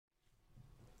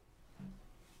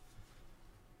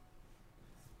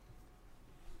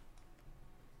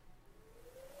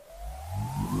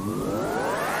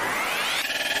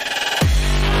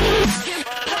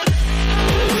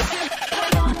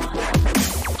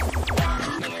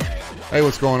Hey,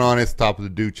 what's going on? It's Top of the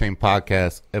Dude Chain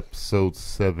Podcast, episode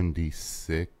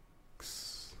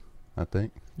 76, I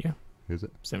think. Yeah. Is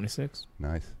it? 76.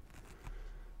 Nice.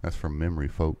 That's from memory,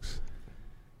 folks.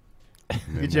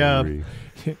 Good job. Memory.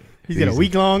 He's got a Easy.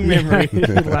 week-long memory.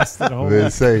 It lasted a whole What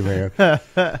week. say, man?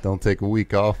 Don't take a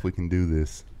week off. We can do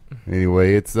this.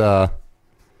 Anyway, it's we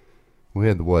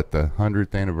had the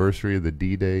 100th anniversary of the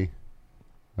D-Day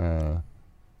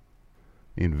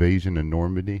invasion of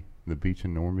Normandy, the beach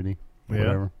in Normandy, Yeah.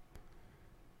 whatever.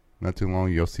 Not too long,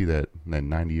 you'll see that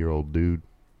 90-year-old dude,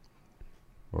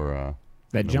 or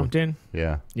That No. jumped in?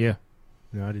 yeah, Yeah.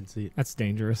 No, I didn't see it. That's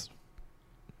dangerous.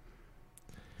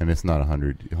 and it's not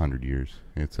 100 years.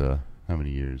 It's how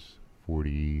many years?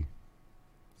 40.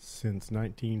 Since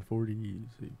 1940.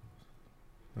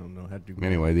 I don't know how to do.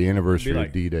 Anyway, the anniversary like-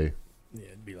 of D-Day Yeah,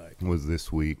 it'd be like was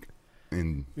this week,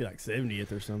 and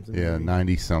 70th or something. yeah, maybe.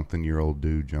 90-something-year-old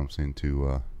dude jumps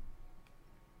into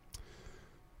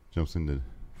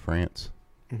France.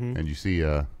 Mhm. And you see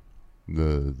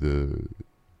the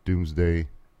Doomsday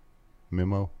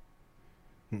memo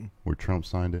Mm-mm. where Trump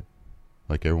signed it.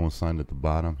 Like everyone signed at the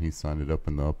bottom, he signed it up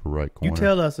in the upper right corner. You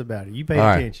tell us about it. You pay All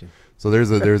right. attention. So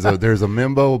there's a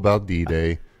memo about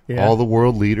D-Day. Yeah. All the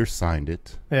world leaders signed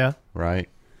it, Yeah. right?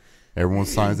 Everyone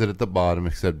signs it at the bottom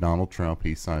except Donald Trump.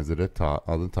 He signs it at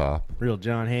on the top. Real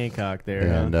John Hancock there.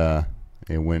 And huh?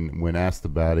 and when asked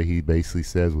about it, he basically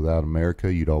says, "Without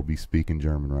America, you'd all be speaking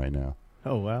German right now."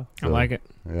 Oh wow. I like it.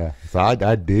 Yeah, so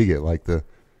I dig it. Like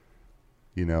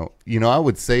you know, I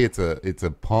would say it's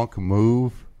a punk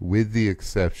move with the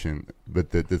exception,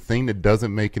 but the thing that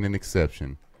doesn't make it an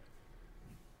exception,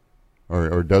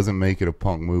 or doesn't make it a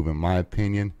punk move, in my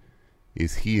opinion,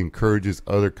 is he encourages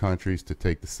other countries to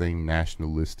take the same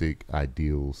nationalistic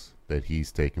ideals that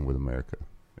he's taken with America.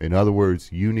 In other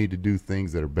words, you need to do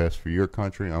things that are best for your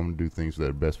country. I'm going to do things that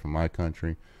are best for my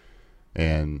country.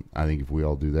 And I think if we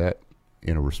all do that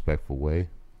in a respectful way,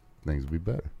 things will be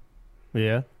better.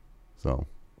 Yeah. So,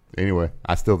 anyway,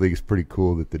 I still think it's pretty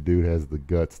cool that the dude has the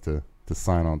guts to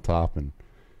sign on top and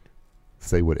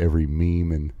say what every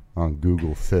meme and on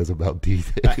Google says about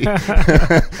D-Day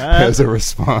as a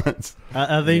response.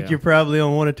 I think Yeah. you're probably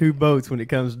on one of two boats when it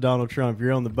comes to Donald Trump.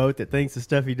 You're on the boat that thinks the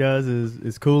stuff he does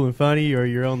is cool and funny, or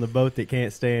you're on the boat that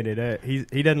can't stand it.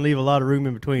 He doesn't leave a lot of room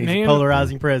in between. He's Man, a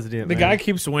polarizing president. The man. guy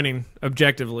keeps winning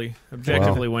objectively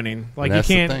winning. Like you that's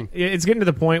the can't. thing. It's getting to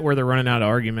the point where they're running out of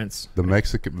arguments. The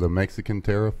Mexican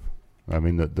tariff. I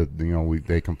mean,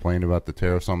 they complained about the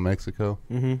tariffs on Mexico.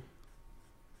 Mm-hmm.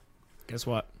 Guess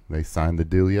what? They signed the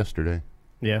deal yesterday,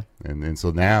 Yeah. and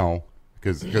so now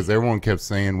because everyone kept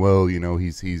saying, well,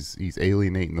 he's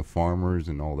alienating the farmers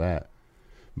and all that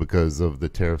because of the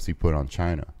tariffs he put on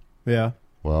China. Yeah.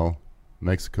 Well,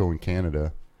 Mexico and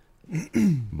Canada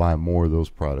buy more of those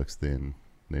products than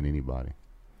anybody.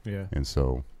 Yeah. And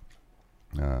so,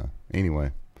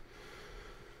 anyway,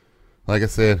 like I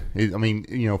said,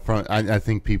 I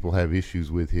think people have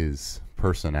issues with his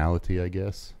personality, I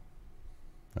guess.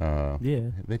 Yeah.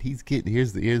 But he's getting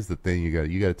here's the thing you got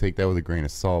to take that with a grain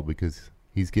of salt because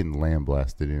he's getting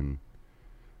lambasted in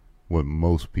what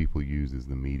most people use as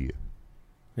the media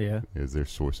Yeah. as their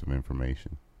source of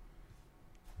information.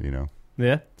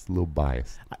 Yeah. It's a little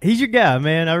biased, He's your guy,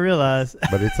 man. I realize.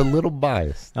 but it's a little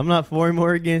biased. I'm not for him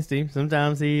or against him.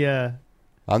 Sometimes he.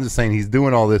 I'm just saying he's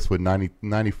doing all this with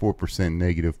 94%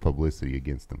 negative publicity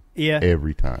against him Yeah.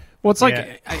 every time. Well, it's like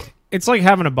Yeah. it's like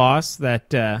having a boss that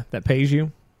pays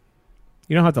you.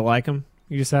 You don't have to like him.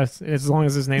 You just have as long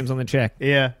as his name's on the check.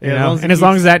 Yeah. You know? As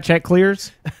long as that check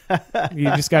clears, you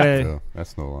just gotta So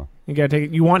that's no lie. take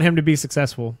it. You want him to be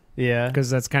successful Yeah. because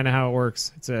that's kind of how it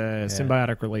works. It's a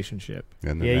symbiotic relationship.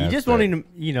 And the Yeah, you just NASDAQ want him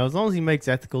to, as long as he makes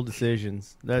ethical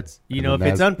decisions. That's, And if the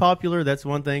it's NAS- unpopular, that's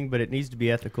one thing, but it needs to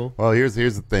be ethical. Well, here's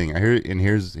the thing.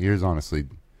 Here's honestly,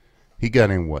 he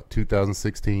got in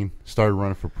 2016. Started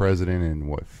running for president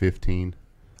in 15.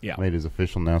 Yeah. Made his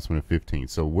official announcement in 15.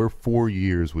 So we're 4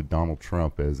 years with Donald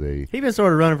Trump as a. He's been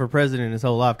sort of running for president his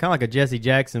whole life, kind of like a Jesse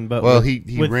Jackson, but Well, with,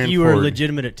 he with ran fewer for it.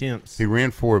 legitimate attempts. He ran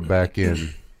for it back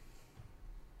in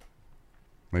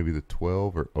maybe the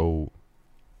 12 or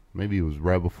maybe it was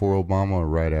right before Obama or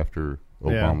right after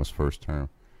Obama's first term.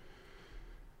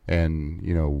 And,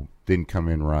 didn't come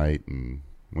in right and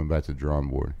went back to the drawing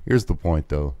board. Here's the point,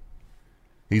 though.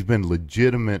 He's been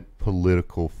legitimate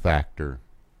political factor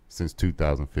since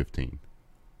 2015.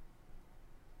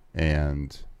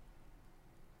 And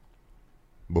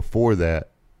before that,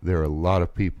 there are a lot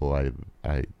of people I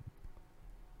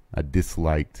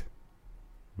disliked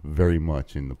very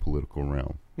much in the political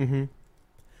realm. Mm-hmm.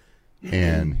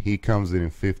 And he comes in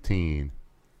 15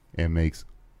 and makes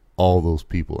all those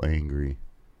people angry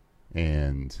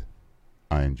and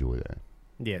I enjoy that.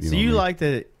 Yeah. You So know you what I mean? like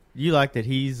that? You like that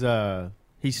he's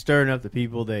stirring up the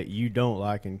people that you don't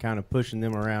like and kind of pushing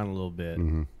them around a little bit.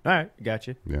 Hmm. All right,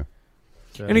 gotcha. Yeah,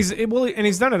 So, And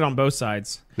he's done it on both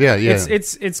sides. yeah.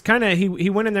 It's kind of he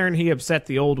went in there and he upset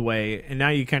the old way, and now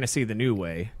you kind of see the new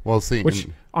way. Well, see, Which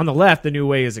on the left, the new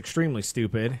way is extremely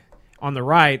stupid. On the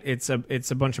right, it's a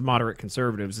bunch of moderate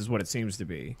conservatives, is what it seems to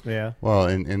be. yeah. well,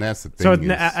 and that's the thing. So is-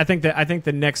 I think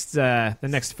the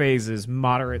next phase is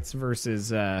moderates versus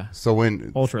so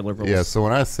when ultra liberals. yeah, so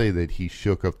when I say that he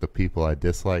shook up the people I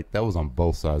dislike, that was on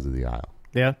both sides of the aisle.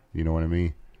 Yeah. You know what I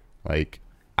mean? Like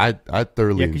I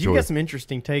thoroughly Yeah, because you enjoy. got some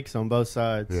interesting takes on both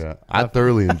sides. Yeah, I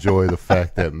thoroughly enjoy the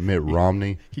fact that Mitt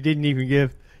Romney. You didn't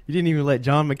even let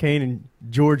John McCain and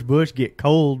George Bush get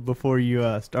cold before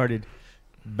you started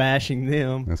bashing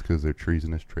them. That's because they're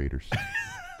treasonous traitors.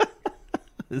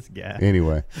 This guy.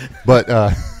 Anyway, but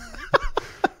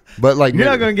but like You're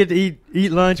not Mitt- going to get to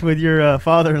eat lunch with your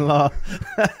father-in-law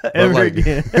ever like-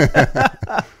 again.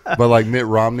 but like Mitt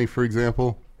Romney, for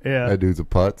example, Yeah. that dude's a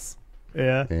putz,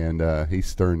 Yeah. and he's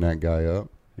stirring that guy up.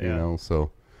 You Yeah. know,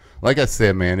 so like I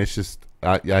said, man, it's just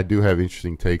I do have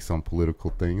interesting takes on political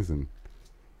things, and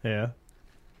Yeah.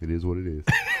 it is what it is.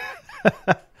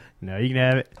 No, you can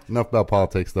have it. Enough about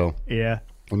politics, though. Yeah.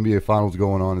 NBA Finals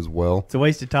going on as well. It's a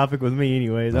wasted topic with me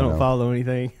anyways. I I don't know. follow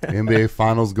anything. NBA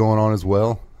Finals going on as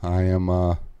well. I am.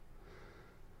 As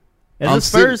I'm a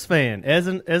Spurs fan, as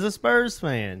a Spurs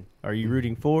fan, are you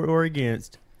rooting for or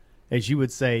against, as you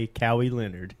would say, Kawhi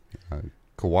Leonard?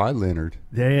 Kawhi Leonard.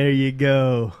 There you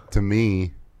go. To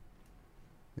me,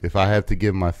 if I have to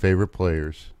give my favorite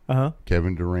players, Uh-huh.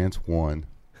 Kevin Durant's 1,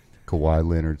 Kawhi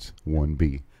Leonard's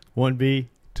 1B. 1B.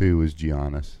 2 is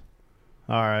Giannis.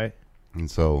 All right. And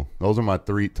so those are my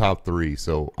top three.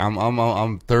 So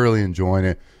I'm thoroughly enjoying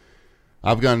it.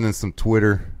 I've gotten in some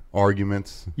Twitter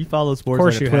arguments. You follow sports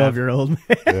course like a you have. 12-year-old man.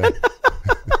 Yeah.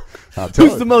 I'll tell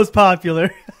Who's you. the most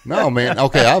popular? No, man.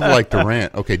 Okay, I've liked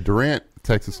Durant. Okay, Durant,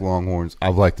 Texas Longhorns.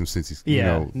 I've liked him since he's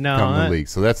Yeah, come in no, the league.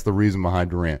 So that's the reason behind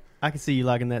Durant. I can see you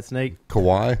liking that snake.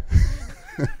 Kawhi,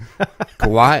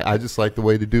 Kawhi. I just like the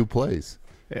way the dude plays.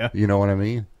 Yeah. You know what I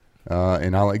mean?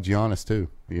 And I like Giannis too.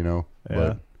 You know,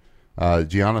 Yeah. but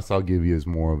Giannis, I'll give you is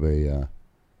more of a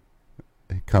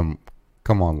come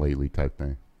on lately type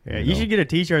thing. Yeah, you should get a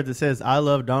T-shirt that says "I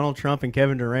love Donald Trump and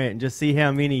Kevin Durant" and just see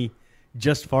how many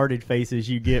just farted faces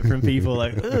you get from people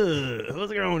like, "Ugh,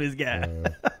 what's wrong with this guy?"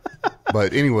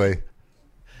 But anyway,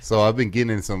 so I've been getting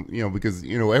in some, because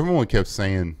everyone kept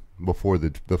saying before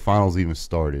the finals even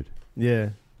started Yeah,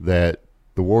 that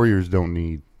the Warriors don't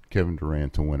need Kevin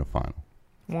Durant to win a final.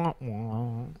 Wah,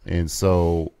 wah. And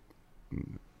so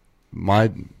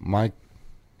my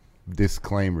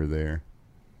disclaimer there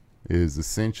is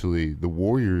essentially the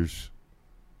Warriors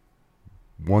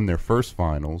won their first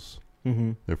finals,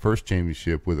 mm-hmm. their first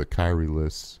championship with a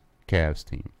Kyrie-less Cavs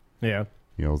team. Yeah.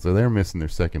 So they're missing their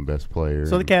second best player.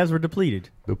 So the Cavs were depleted.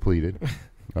 depleted.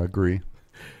 I agree.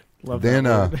 Love Then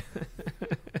that word.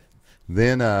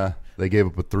 then they gave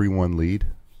up a 3-1 lead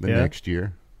the Yeah. next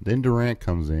year. Then Durant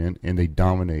comes in and they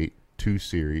dominate 2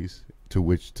 series to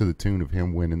the tune of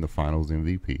him winning the Finals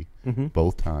MVP Mm-hmm.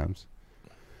 both times.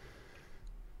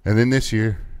 And then this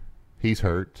year, he's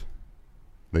hurt.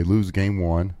 They lose game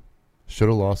 1. Should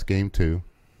have lost game 2.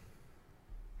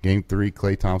 Game 3,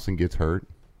 Klay Thompson gets hurt.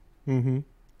 Mm-hmm.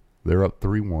 They're up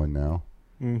 3-1 now.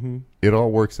 Mm-hmm. It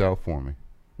all works out for me.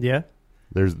 Yeah.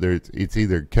 It's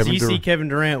either So Kevin you see Durant. Kevin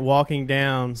Durant walking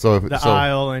down So if- the so-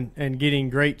 aisle and getting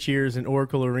great cheers in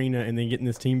Oracle Arena and then getting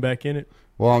this team back in it?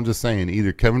 Well, I'm just saying,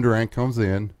 either Kevin Durant comes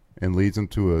in and leads them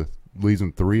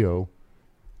 3-0,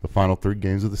 the final 3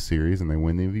 games of the series, and they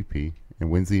win the MVP and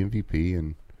wins the MVP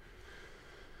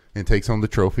and takes home the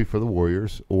trophy for the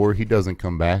Warriors, or he doesn't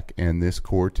come back and this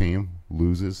core team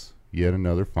loses yet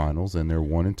another finals, and they're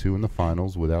 1-2 in the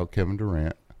finals without Kevin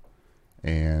Durant,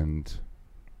 and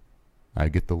I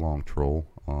get the long troll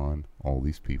on all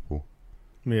these people.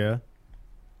 Yeah.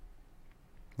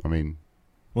 I mean,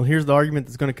 Well, here's the argument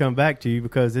that's going to come back to you,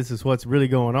 because this is what's really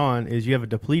going on: is you have a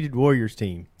depleted Warriors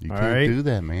team. you all can't right? do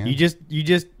that, man. You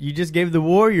just gave the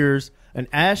Warriors an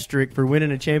asterisk for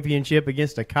winning a championship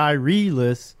against a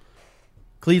Kyrie-less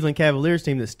Cleveland Cavaliers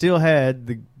team that still had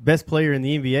the best player in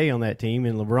the NBA on that team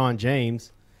in LeBron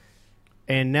James.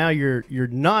 And now you're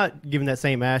not giving that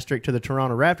same asterisk to the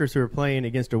Toronto Raptors, who are playing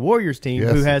against a Warriors team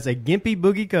Yes. who has a gimpy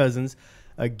Boogie Cousins,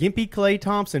 a gimpy Klay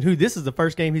Thompson, who this is the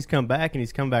first game he's come back, and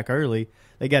he's come back early.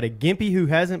 They got a gimpy who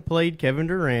hasn't played Kevin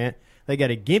Durant. They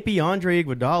got a gimpy Andre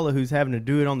Iguodala who's having to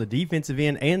do it on the defensive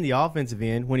end and the offensive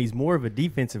end when he's more of a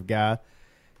defensive guy.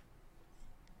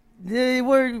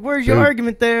 Where's your Dude.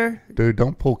 argument there? Dude,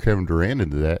 don't pull Kevin Durant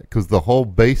into that because the whole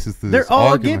basis of They're this all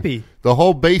argument, gimpy. the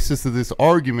whole basis of this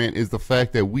argument is the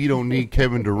fact that we don't need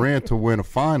Kevin Durant to win a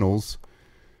finals,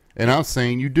 and I'm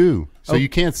saying you do. So you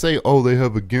can't say, "Oh, they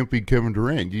have a gimpy Kevin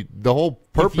Durant." The whole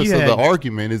purpose of the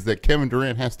argument is that Kevin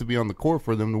Durant has to be on the court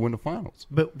for them to win the finals.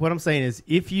 But what I'm saying is,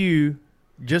 if you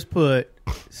just put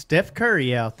Steph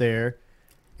Curry out there,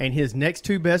 and his next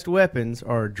two best weapons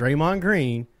are Draymond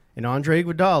Green and Andre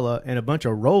Iguodala, and a bunch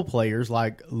of role players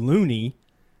like Looney,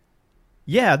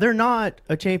 yeah, they're not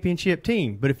a championship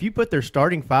team. But if you put their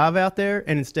starting five out there,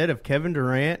 and instead of Kevin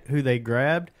Durant, who they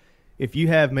grabbed, if you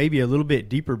have maybe a little bit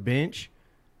deeper bench,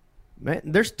 man,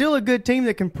 they're still a good team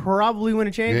that can probably win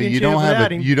a championship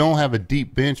without him. You don't have a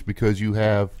deep bench because you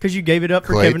have Because you gave it up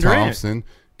for Klay Kevin Durant. Thompson,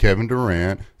 Kevin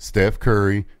Durant, Steph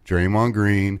Curry, Draymond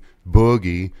Green,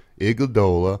 Boogie,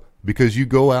 Iguodala. Because you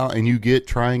go out and you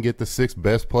try and get the six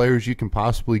best players you can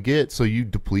possibly get, so you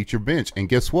deplete your bench. And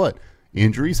guess what?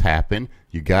 Injuries happen.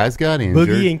 You guys got injured.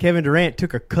 Boogie and Kevin Durant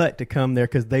took a cut to come there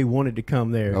because they wanted to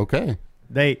come there. Okay.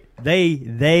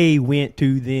 They went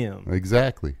to them.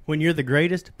 Exactly. When you're the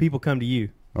greatest, people come to you.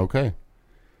 Okay.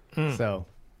 So,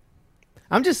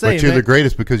 I'm just saying, But you're man, the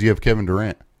greatest because you have Kevin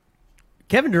Durant.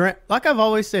 Kevin Durant, like I've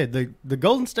always said, the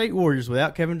Golden State Warriors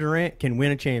without Kevin Durant can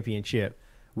win a championship.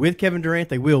 With Kevin Durant,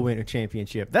 they will win a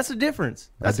championship. That's the difference.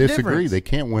 That's I the disagree. difference. They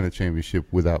can't win a championship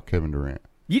without Kevin Durant.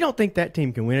 You don't think that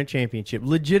team can win a championship,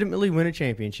 legitimately win a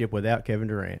championship without Kevin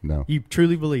Durant? No. You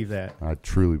truly believe that? I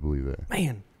truly believe that.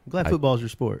 Man, I'm glad football's your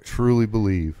sport. Truly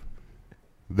believe.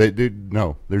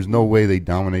 No, there's no way they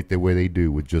dominate the way they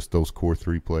do with just those core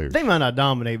three players. They might not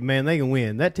dominate, but man. They can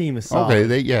win. That team is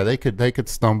solid. Okay, they could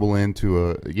stumble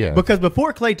into Because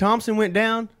before Klay Thompson went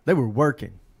down, they were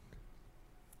working.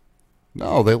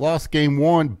 No, they lost game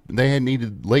one. They had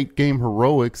needed late game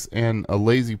heroics and a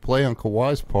lazy play on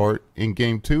Kawhi's part in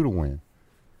game two to win.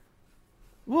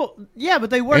 Well, yeah, but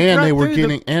they worked And right they were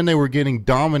through getting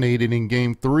dominated in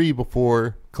game three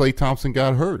before Klay Thompson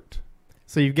got hurt.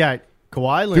 So you've got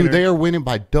Kawhi Leonard. Dude, they are winning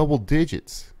by double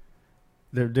digits.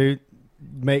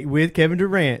 With Kevin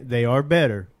Durant, they are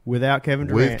better. Without Kevin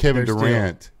Durant, With Kevin they're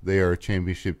Durant, they are a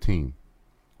championship team.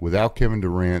 Without Kevin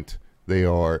Durant, they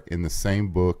are in the same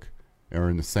book or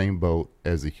in the same boat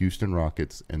as the Houston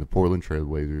Rockets and the Portland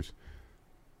Trailblazers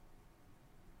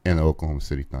and the Oklahoma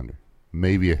City Thunder.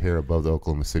 Maybe a hair above the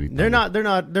Oklahoma City Thunder.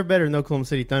 They're better than the Oklahoma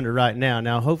City Thunder right now.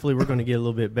 Now, hopefully, we're going to get a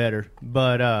little bit better.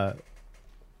 But to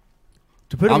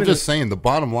put them I'm just saying the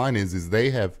bottom line is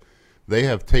they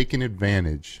have taken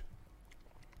advantage.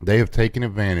 They have taken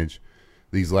advantage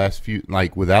these last few,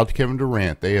 like without Kevin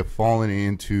Durant, they have fallen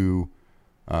into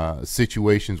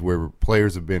situations where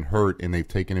players have been hurt and they've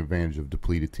taken advantage of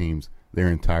depleted teams their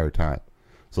entire time.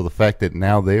 So the fact that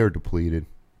now they are depleted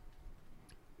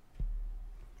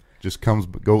just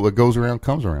goes around,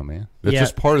 comes around, man. That's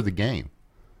just part of the game.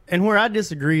 And where I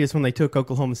disagree is when they took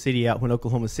Oklahoma City out when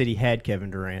Oklahoma City had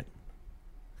Kevin Durant.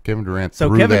 Kevin Durant. So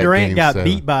threw Kevin that Durant game got 7.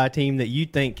 beat by a team that you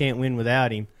think can't win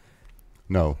without him.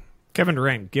 No. Kevin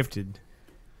Durant gifted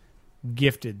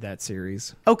that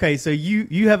series. Okay, so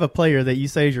you have a player that you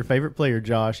say is your favorite player,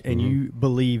 Josh, and you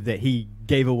believe that he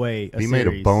gave away a series. He made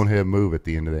a bonehead move at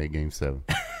the end of that game 7.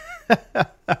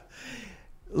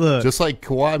 Look, just like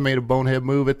Kawhi made a bonehead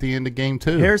move at the end of game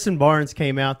 2. Harrison Barnes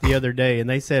came out the other day, and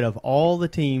they said of all the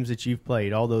teams that you've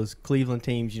played, all those Cleveland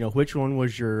teams, which one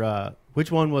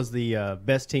was the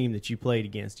best team that you played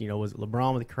against? Was it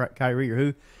LeBron with Kyrie or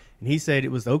who? And he said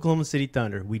it was the Oklahoma City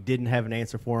Thunder. We didn't have an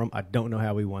answer for them. I don't know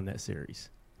how we won that series.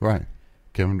 Right.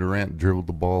 Kevin Durant dribbled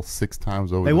the ball 6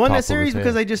 times over. They won that series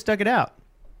because they just stuck it out.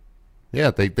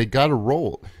 Yeah, they got to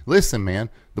roll. Listen, man,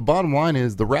 the bottom line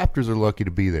is the Raptors are lucky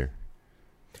to be there.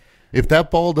 If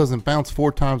that ball doesn't bounce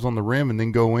 4 times on the rim and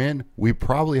then go in, we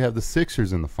probably have the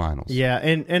Sixers in the finals. Yeah,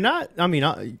 and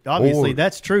obviously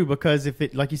that's true because if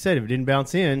it, like you said, if it didn't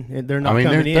bounce in, they're not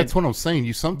coming in. That's what I'm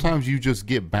saying. Sometimes you just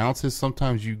get bounces.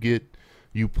 Sometimes you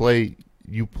play.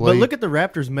 But look at the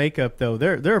Raptors' makeup, though.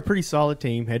 They're a pretty solid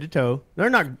team, head to toe. They're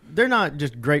not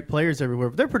just great players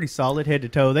everywhere, but they're pretty solid head to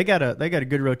toe. They got a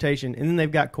good rotation, and then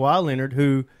they've got Kawhi Leonard,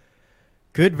 who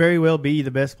could very well be the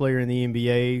best player in the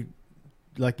NBA.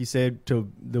 Like you said, to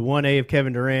the 1A of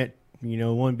Kevin Durant,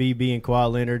 1B being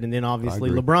Kawhi Leonard, and then obviously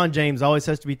LeBron James always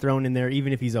has to be thrown in there,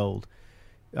 even if he's old.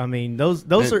 I mean, those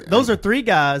are 3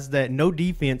 guys that no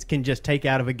defense can just take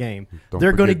out of a game.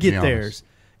 They're going to get theirs.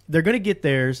 They're going to get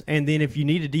theirs, and then if you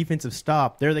need a defensive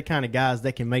stop, they're the kind of guys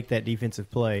that can make that defensive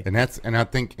play. That's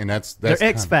they're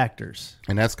X factors.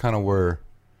 And that's kind of where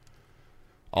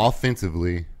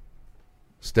offensively,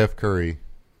 Steph Curry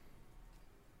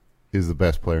is the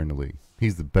best player in the league.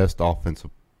 He's the best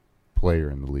offensive player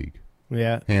in the league,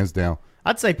 Yeah. hands down.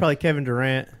 I'd say probably Kevin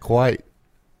Durant. Quite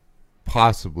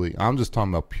possibly. I'm just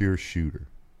talking about pure shooter.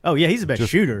 Oh, yeah, he's the best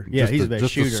shooter. Yeah, he's the best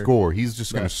just shooter. a score. He's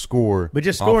just going to score. But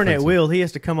just scoring at offensive. will, he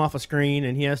has to come off a screen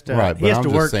and he has to Right, he but has I'm to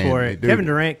just work saying, for it. dude, Kevin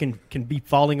Durant can be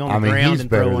falling on the ground he's and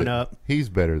better throwing than, up. He's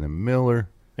better than Miller.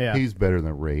 Yeah. He's better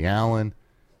than Ray Allen.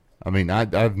 I mean,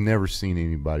 I've never seen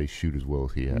anybody shoot as well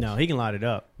as he has. No, he can light it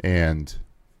up.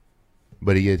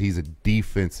 But yet he's a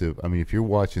defensive. I mean, if you're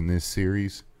watching this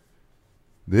series,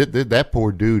 that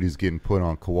poor dude is getting put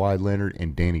on Kawhi Leonard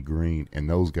and Danny Green, and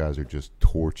those guys are just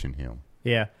torching him.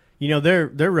 Yeah. You know,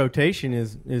 their rotation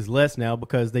is less now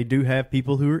because they do have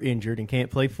people who are injured and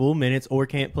can't play full minutes or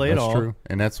can't play at all. That's true,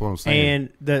 and that's what I'm saying.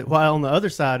 And while on the other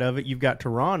side of it, you've got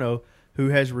Toronto, who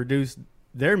has reduced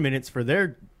their minutes for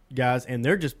their guys, and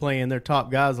they're just playing their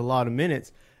top guys a lot of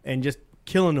minutes and just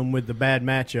killing them with the bad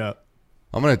matchup.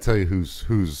 I'm going to tell you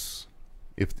who's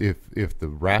if the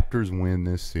Raptors win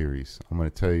this series, I'm going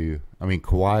to tell you. I mean,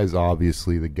 Kawhi is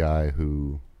obviously the guy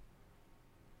who.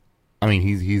 I mean,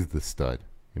 he's the stud.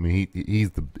 I mean,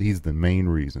 he's the main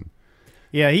reason.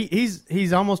 Yeah,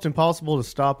 he's almost impossible to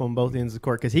stop on both ends of the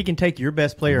court because he can take your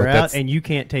best player But out that's- and you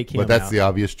can't take him out. But that's the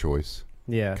obvious choice.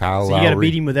 yeah. Kyle so you got to Lowry.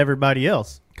 beat him with everybody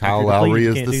else. If Kyle you're depleted, Lowry you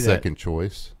is can't the do that. second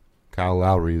choice. Kyle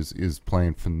Lowry is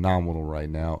playing phenomenal right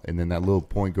now, and then that little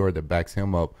point guard that backs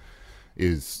him up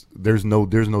is there's no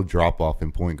drop off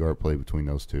in point guard play between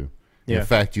those two. Yeah. In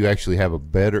fact, you actually have a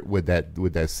better with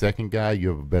that second guy. You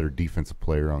have a better defensive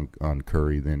player on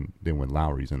Curry than when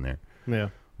Lowry's in there. Yeah.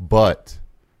 But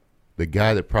the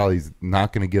guy that probably is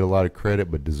not going to get a lot of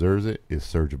credit but deserves it is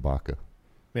Serge Ibaka.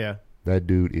 Yeah. That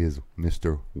dude is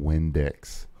Mr.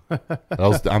 Windex.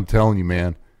 I'm telling you,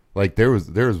 man. Like there was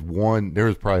probably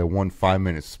a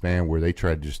 5-minute span where they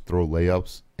tried to just throw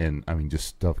layups, and I mean just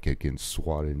stuff kept getting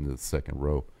swatted into the second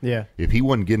row. Yeah. If he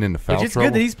wasn't getting into foul Which it's trouble,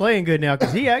 good that he's playing good now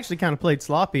because he actually kind of played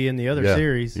sloppy in the other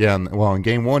series. Yeah, well, in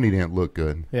game one he didn't look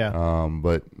good. Yeah.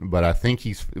 But I think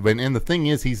and the thing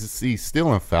is he's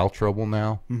still in foul trouble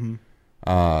now.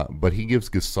 Mm-hmm. But he gives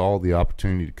Gasol the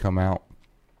opportunity to come out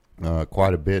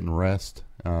quite a bit and rest,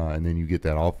 and then you get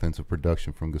that offensive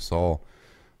production from Gasol.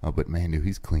 But man, dude,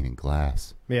 he's cleaning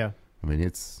glass. Yeah. I mean,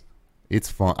 it's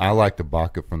fun. I liked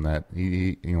Ibaka from that.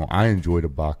 I enjoyed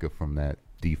Ibaka from that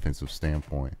defensive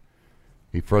standpoint.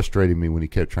 He frustrated me when he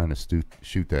kept trying to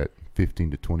shoot that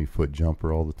 15 to 20 foot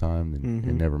jumper all the time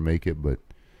and never make it. But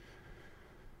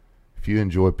if you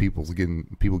enjoy people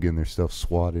getting their stuff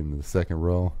swatted into the second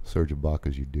row, Serge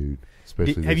Ibaka's your dude.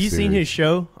 Especially Have you seen his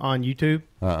show on YouTube?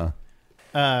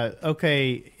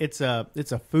 Okay, it's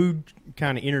a food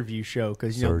kind of interview show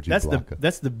because Serge Ibaka.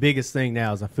 that's the biggest thing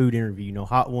now is a food interview. You know,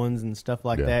 hot ones and stuff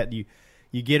like that. You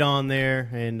get on there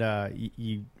and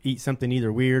you eat something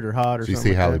either weird or hot or Did you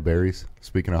something. see like Halle that. Berry's?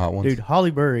 Speaking of hot ones, Dude,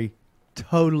 Halle Berry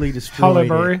totally destroyed Halle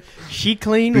Berry? it. She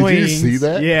cleaned Did you wings. see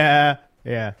that?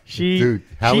 Yeah. She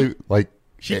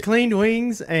cleaned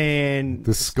wings and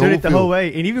The stood it the Scoville- whole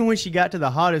way. And even when she got to the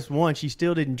hottest one, she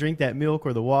still didn't drink that milk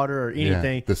or the water or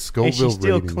anything. the Scoville and she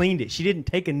still rating. cleaned it. She didn't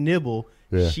take a nibble.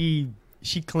 Yeah. She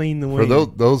cleaned the For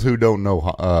wing. those who don't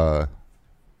know,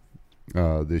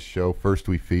 this show, First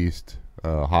We Feast,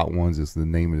 Hot Ones is the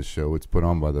name of the show. It's put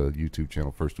on by the YouTube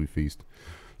channel First We Feast.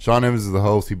 Sean Evans is the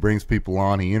host. He brings people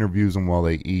on. He interviews them while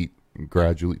they eat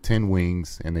gradually 10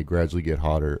 wings, and they gradually get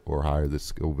hotter or higher the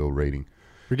Scoville rating.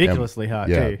 Ridiculously hot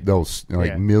Yeah, too. those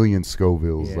Yeah. million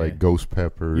Scovilles, Yeah. like ghost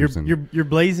peppers and Your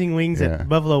blazing wings Yeah. at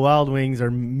Buffalo Wild Wings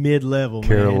are mid level.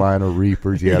 Carolina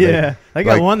Reapers. Yeah, Yeah, they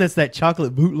got like- one that's that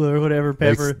chocolate bootla or whatever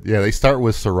pepper. They start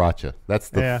with sriracha. That's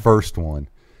the Yeah. first one.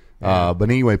 But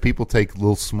anyway, people take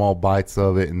little small bites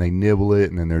of it and they nibble it,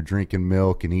 and then they're drinking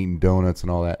milk and eating donuts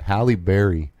and all that. Halle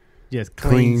Berry Just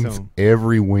cleans cleans them.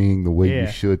 every wing the way Yeah. you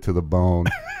should to the bone.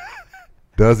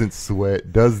 Doesn't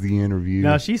sweat. Does the interview.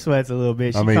 No, she sweats a little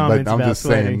bit. She I mean, but comments I'm about just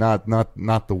sweating. saying,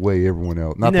 not the way everyone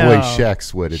else, not the way No. Shaq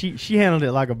sweated. She handled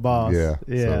it like a boss. Yeah.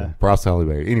 Yeah. So, props to Halle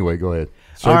Berry. Anyway, go ahead.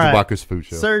 All Serge right. Ibaka's food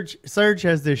show. Serge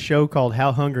has this show called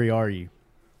How Hungry Are You?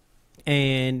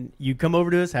 And you come over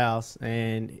to his house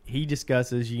and he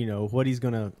discusses, what he's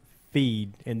going to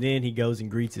feed, and then he goes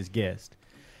and greets his guest.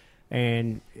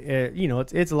 And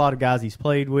it's a lot of guys he's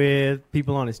played with,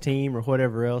 people on his team or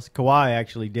whatever else. Kawhi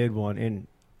actually did one, and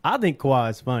I think Kawhi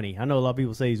is funny. I know a lot of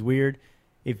people say he's weird.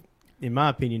 In my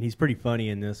opinion, he's pretty funny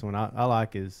in this one. I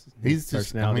like his He's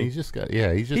just, personality. he's just got,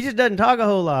 yeah, he just doesn't talk a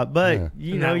whole lot, but Yeah.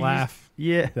 you And know, that you laugh.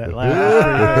 that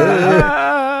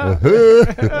laugh.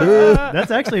 That's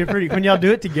actually when y'all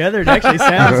do it together, it actually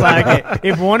sounds like it.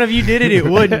 If one of you did it, it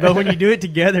wouldn't, but when you do it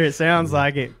together, it sounds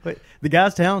like it. But the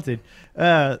guy's talented.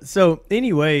 So,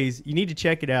 anyways, you need to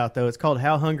check it out though. It's called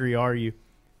How Hungry Are You?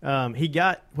 he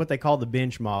got what they call the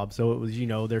bench mob. So it was,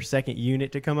 their second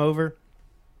unit to come over.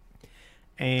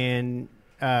 And,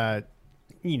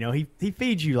 he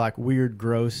feeds you like weird,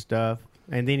 gross stuff.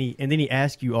 And then he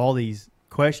asks you all these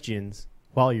questions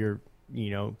while you're,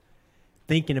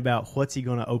 thinking about what's he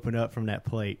going to open up from that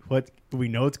plate. We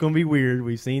know it's going to be weird.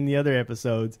 We've seen the other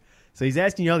episodes. So he's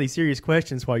asking you all these serious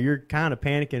questions while you're kind of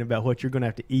panicking about what you're going to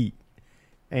have to eat.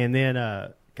 And then,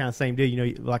 kind of same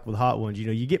deal, like with Hot Ones,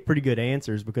 you get pretty good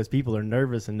answers because people are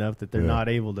nervous enough that they're not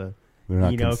able to,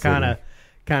 kind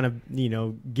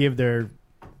of, give their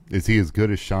Is he as good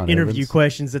as Sean interview Evans?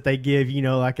 questions that they give,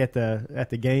 like at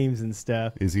the games and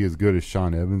stuff. Is he as good as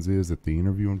Sean Evans is at the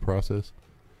interviewing process?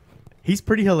 He's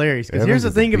pretty hilarious. Because Evans here's the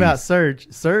is a thing about beast.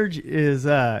 Serge. Serge is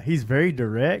he's very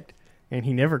direct, and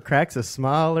he never cracks a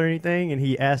smile or anything, and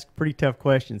he asks pretty tough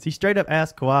questions. He straight up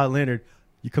asked Kawhi Leonard,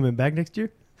 "You coming back next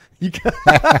year?"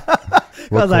 I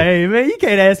was like, "Hey man, you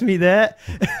can't ask me that."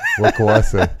 What Kawhi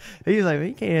say? He was like, "Man,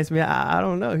 you can't ask me. I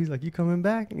don't know." He's like, "You coming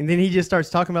back?" And then he just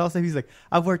starts talking about all stuff. He's like,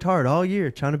 "I've worked hard all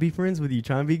year trying to be friends with you,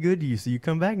 trying to be good to you, so you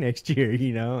come back next year."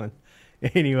 And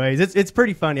anyways, it's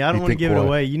pretty funny. I don't want to give it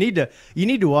away. You need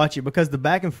to watch it because the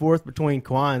back and forth between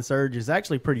Kawhi and Serge is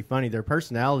actually pretty funny. Their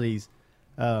personalities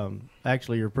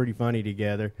actually are pretty funny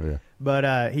together. Yeah.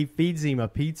 But he feeds him a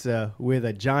pizza with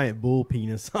a giant bull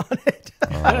penis on it.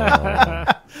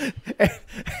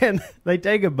 and they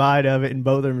take a bite of it, and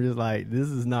both of them are just like, "This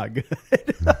is not good."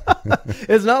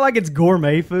 It's not like it's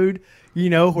gourmet food,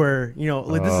 where,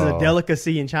 like this is a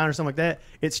delicacy in China or something like that.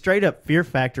 It's straight up Fear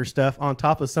Factor stuff on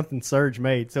top of something Serge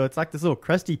made. So it's like this little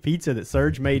crusty pizza that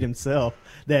Serge made himself.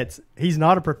 He's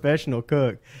not a professional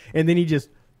cook. And then he just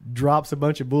drops a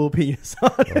bunch of bull penis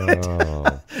on it.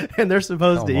 And they're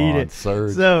supposed to eat it.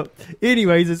 Serge. So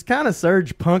anyways, it's kind of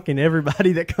Serge punking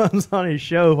everybody that comes on his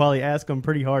show while he asks them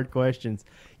pretty hard questions.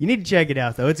 You need to check it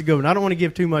out, though. It's a good one. I don't want to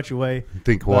give too much away. You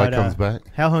think Kawhi comes back?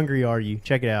 How hungry are you?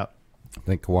 Check it out.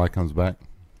 Think Kawhi comes back?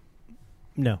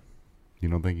 No. You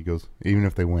don't think he goes, even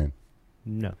if they win?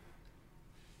 No.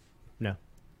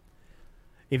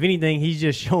 If anything, he's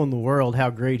just showing the world how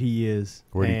great he is.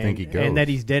 Where do you think he goes? And that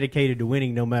he's dedicated to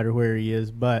winning no matter where he is.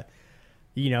 But,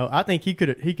 I think he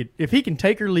could, if he can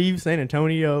take or leave San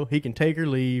Antonio, he can take or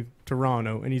leave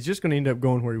Toronto, and he's just going to end up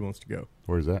going where he wants to go.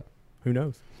 Where's that? Who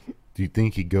knows? Do you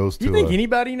think he goes to? Do you think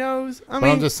anybody knows? I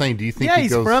mean, I'm just saying. Do you think? Yeah,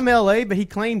 he's goes, from L.A., but he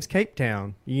claims Cape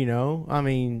Town.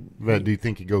 But do you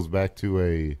think he goes back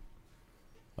to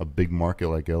a big market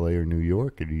like L.A. or New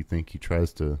York, or do you think he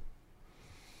tries to?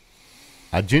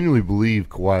 I genuinely believe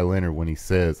Kawhi Leonard when he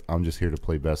says, "I'm just here to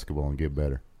play basketball and get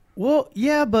better." Well,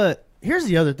 yeah, but here's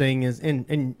the other thing is,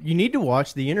 and you need to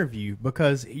watch the interview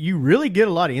because you really get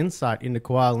a lot of insight into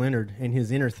Kawhi Leonard and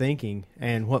his inner thinking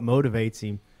and what motivates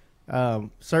him.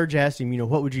 Serge asked him,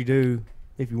 what would you do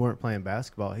if you weren't playing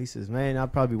basketball? He says, "Man,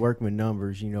 I'd probably be working with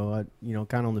numbers, kind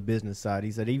of on the business side."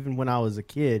 He said, "Even when I was a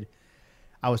kid,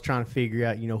 I was trying to figure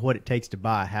out, what it takes to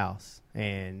buy a house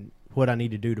and what I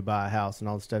need to do to buy a house and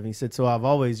all this stuff." And he said, "So I've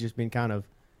always just been kind of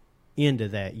into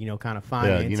that, kind of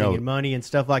financing and money and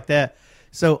stuff like that."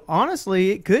 So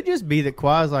honestly, it could just be that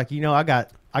Kawhi's like,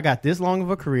 I got this long of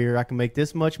a career. I can make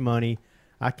this much money.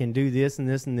 I can do this and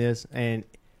this and this. And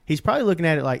he's probably looking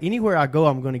at it like, anywhere I go,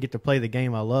 I'm going to get to play the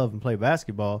game I love and play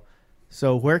basketball.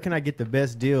 So where can I get the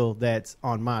best deal that's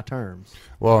on my terms?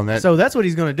 Well, so that's what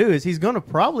he's going to do is he's going to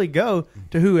probably go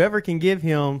to whoever can give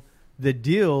him the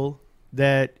deal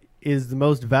that is the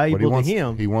most valuable to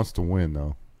him. He wants to win,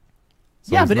 though.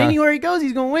 So yeah, but anywhere he goes,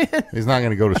 he's going to win. He's not going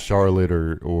to go to Charlotte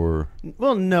or.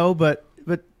 Well, no, but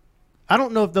I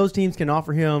don't know if those teams can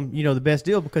offer him, the best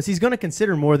deal because he's going to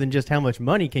consider more than just how much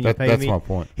money can you pay me. That's my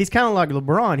point. He's kind of like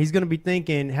LeBron. He's going to be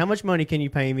thinking, how much money can you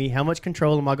pay me? How much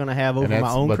control am I going to have over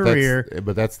my own career?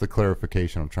 But that's the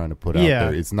clarification I'm trying to put out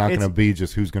there. It's not going to be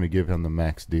just who's going to give him the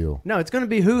max deal. No, it's going to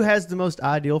be who has the most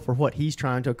ideal for what he's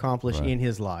trying to accomplish in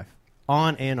his life,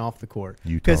 on and off the court.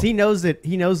 Because he knows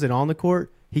that on the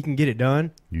court he can get it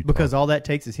done because all that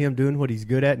takes is him doing what he's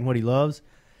good at and what he loves.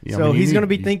 Yeah, so he's going to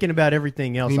be thinking about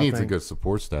everything else. He needs a good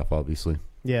support staff, obviously.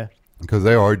 Yeah, because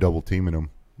they are double teaming him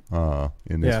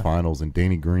in this finals, and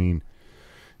Danny Green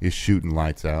is shooting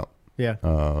lights out. Yeah,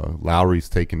 Lowry's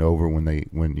taking over when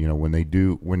they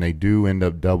do end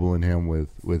up doubling him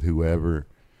with whoever.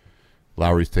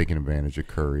 Lowry's taking advantage of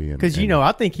Curry, because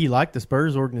I think he liked the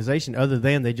Spurs organization, other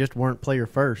than they just weren't player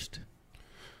first.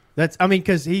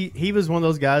 Because he was one of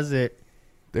those guys that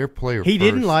they're player. He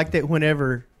didn't like that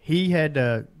whenever. He had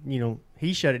to,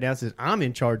 he shut it down and says, "I'm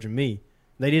in charge of me."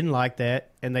 They didn't like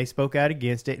that, and they spoke out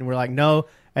against it, and we're like, no,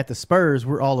 at the Spurs,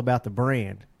 we're all about the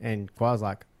brand. And Kawhi's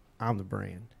like, "I'm the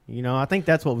brand." I think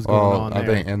that's what was going on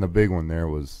there. And the big one there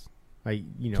was Like,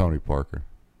 Tony Parker.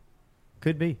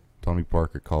 could be. Tony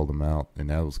Parker called him out, and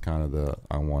that was kind of the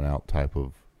I want out type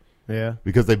of, Yeah.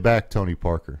 because they backed Tony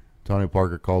Parker. Tony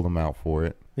Parker called him out for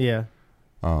it. Yeah.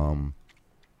 And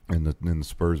the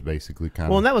Spurs basically kind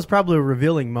Well, of. and that was probably a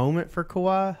revealing moment for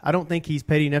Kawhi. I don't think he's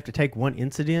petty enough to take one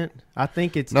incident. I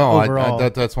think it's No, overall.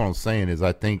 that's what I'm saying is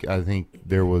I think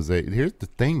there was a. Here's the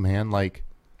thing, man. Like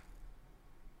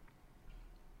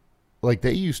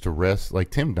they used to rest like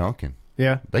Tim Duncan.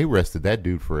 yeah. They rested that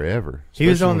dude forever. He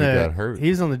was especially on when the. he got hurt. He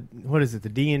was on the. What is it? The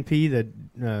DNP that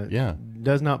Yeah.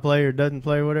 does not play or doesn't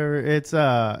play or whatever. It's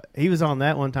he was on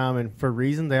that one time, and for a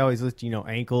reason they always list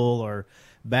ankle or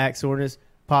back soreness.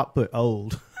 Pop put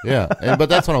old. Yeah, but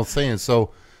that's what I'm saying. So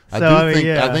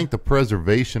I think the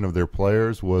preservation of their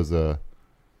players was a.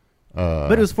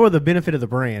 But it was for the benefit of the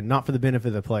brand, not for the benefit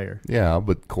of the player. Yeah,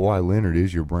 but Kawhi Leonard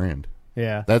is your brand.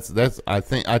 Yeah, That's I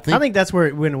think I think that's where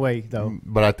it went away though.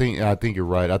 But I think you're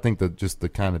right. I think that just the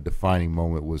kind of defining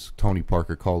moment was Tony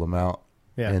Parker called him out,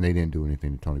 Yeah, and they didn't do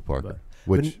anything to Tony Parker.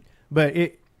 but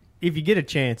if you get a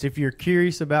chance, if you're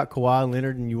curious about Kawhi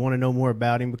Leonard and you want to know more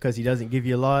about him because he doesn't give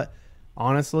you a lot,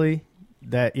 honestly,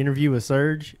 that interview with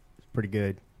Serge is pretty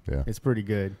good. Yeah, It's pretty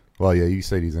good. well, yeah. You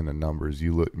said he's in the numbers.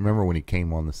 Remember when he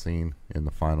came on the scene in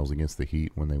the finals against the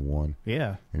Heat when they won,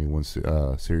 Yeah, and he won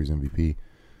Series MVP.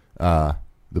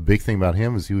 The big thing about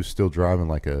him is he was still driving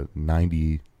like a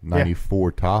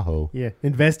 94 Tahoe. yeah,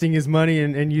 investing his money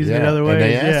and using it other ways. And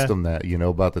they asked him that,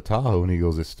 about the Tahoe, and he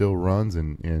goes, "It still runs,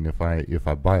 and if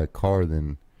I buy a car,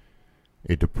 then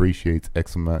it depreciates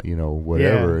X amount,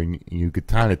 whatever." Yeah. And you could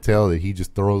kind of tell that he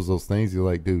just throws those things. You're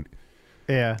like, dude,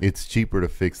 Yeah, it's cheaper to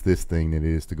fix this thing than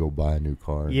it is to go buy a new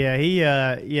car. yeah.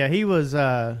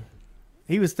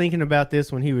 He was thinking about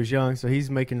this when he was young, so he's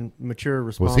making mature,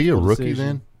 Was responsible he a rookie decisions.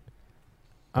 then?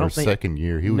 I don't Or think. second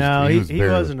year? He was. No, he was he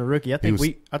barely- wasn't a rookie. I think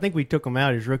was- we took him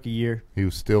out his rookie year. He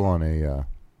was still on a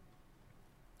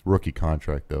rookie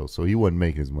contract though, so he wasn't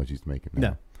making as much as he's making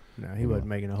now. No, he wasn't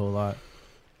making a whole lot.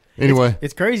 Anyway,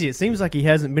 It's crazy. It seems like he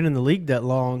hasn't been in the league that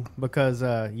long because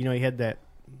he had that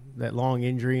long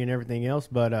injury and everything else.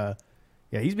 But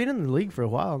yeah, he's been in the league for a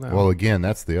while now. well, again,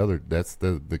 that's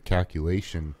the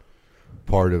calculation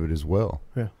part of it as well.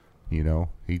 Yeah.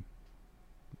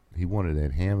 He wanted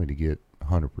that hammy to get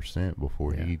 100%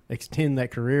 before yeah. he Extend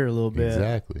that career a little bit.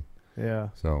 exactly. Yeah.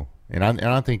 So, and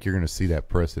I think you're going to see that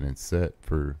precedent set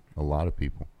for a lot of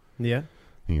people. Yeah.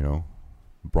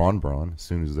 Braun, as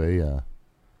soon as they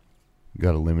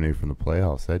got eliminated from the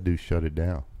playoffs, that dude shut it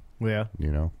down. Yeah.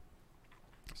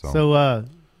 So,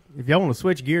 If y'all want to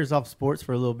switch gears off sports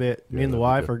for a little bit, me Yeah, and the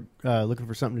that'd wife be are looking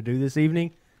for something to do this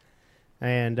evening,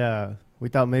 and we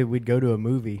thought maybe we'd go to a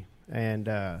movie and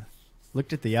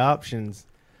looked at the options.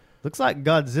 Looks like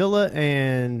Godzilla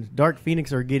and Dark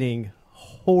Phoenix are getting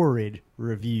horrid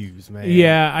reviews, man.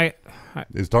 Yeah,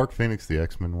 is Dark Phoenix the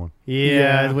X-Men one?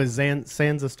 Yeah, Yeah. with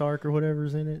Sansa Stark or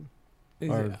whatever's in it.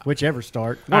 Or I whichever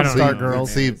Stark. I Not don't Stark know. Girl.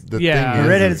 See, the Yeah. thing The is,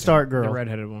 redheaded is Stark the Girl.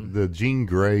 redheaded one. the Jean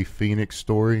Grey Phoenix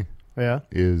story Yeah.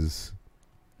 is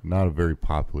not a very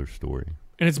popular story.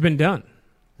 And it's been done.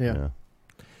 Yeah.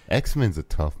 X-Men's a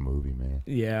tough movie, man.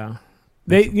 Yeah.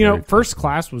 It's a very First tough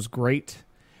Class was great.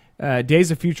 Days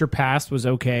of Future Past was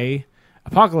okay.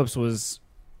 Apocalypse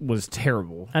was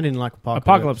terrible. I didn't like Apocalypse.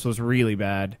 Apocalypse was really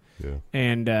bad. Yeah.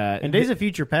 And Days of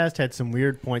Future Past had some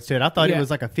weird points to it. I thought it Yeah.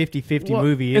 was like a 50-50 Well,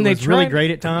 movie. It and they was really tried-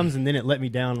 great at times, and then it let me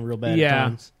down real bad at yeah,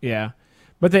 times. yeah.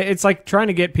 But it's like trying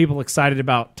to get people excited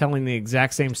about telling the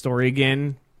exact same story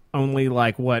again, only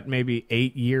like maybe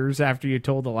 8 years after you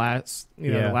told the last,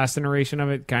 the last iteration of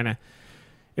it. Kind of,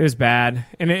 it was bad.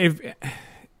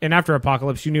 And after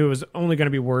Apocalypse, you knew it was only going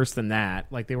to be worse than that.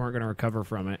 Like they weren't going to recover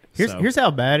from it. Here's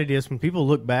how bad it is. When people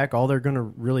look back, all they're going to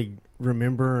really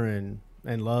remember and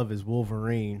love is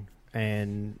Wolverine.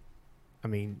 And I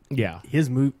mean, yeah, his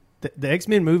the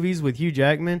X-Men movies with Hugh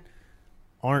Jackman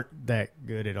aren't that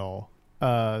good at all.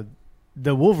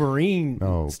 The Wolverine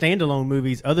standalone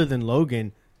movies, other than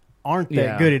Logan, aren't that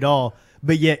Yeah. good at all.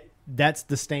 But yet, that's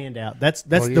the standout. That's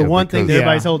Well, the yeah, one thing that because-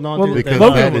 everybody's holding on Well, to. because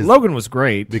Logan, that is- Logan was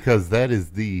great. Because that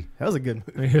is the That was a good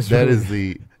movie. that is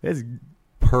the That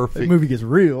perfect movie gets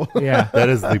real. Yeah, that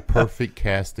is the perfect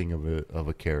casting of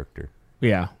a character.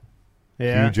 yeah.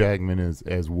 Yeah. Hugh Jackman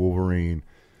as Wolverine.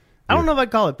 I don't know if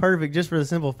I'd call it perfect just for the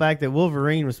simple fact that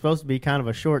Wolverine was supposed to be kind of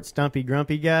a short, stumpy,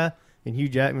 grumpy guy, and Hugh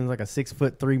Jackman's like a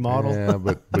 6'3" model. Yeah,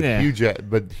 but Yeah. Hugh Jackman.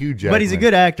 But he's a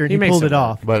good actor, and He he, makes pulled it it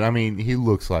off. But I mean, he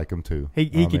looks like him too. He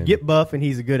I could mean, get buff, and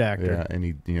he's a good actor. Yeah, and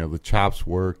he the chops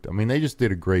worked. I mean, they just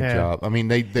did a great Yeah. job. I mean,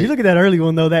 they You look at that early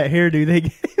one though. That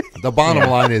hairdo, the bottom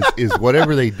line is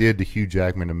whatever they did to Hugh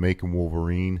Jackman to make him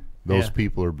Wolverine Those Yeah.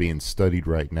 people are being studied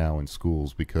right now in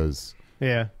schools because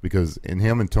Yeah. in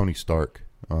him and Tony Stark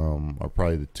are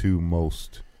probably the two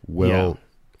most well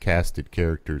casted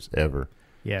characters ever.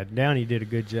 Yeah, Downey did a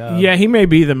good job. Yeah, he may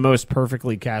be the most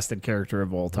perfectly casted character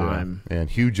of all time. Yeah. And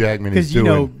Hugh Jackman is because you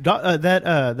know doing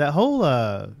that whole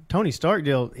Tony Stark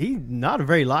deal. He's not a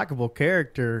very likable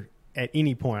character at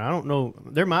any point. I don't know.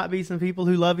 There might be some people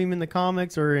who love him in the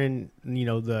comics or in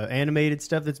the animated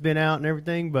stuff that's been out and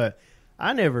everything, but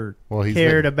I never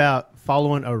cared about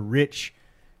following a rich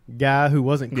guy who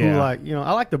wasn't cool. Yeah. Like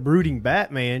I like the brooding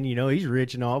Batman. He's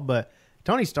rich and all, but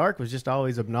Tony Stark was just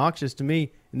always obnoxious to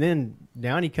me. And then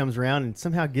Downey comes around and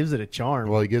somehow gives it a charm.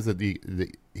 Well, he gives it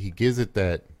he gives it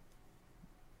that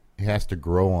it has to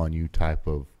grow on you type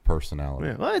of personality.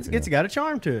 Yeah, well, it's got a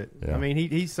charm to it. Yeah. I mean,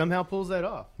 he somehow pulls that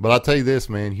off. But I'll tell you this,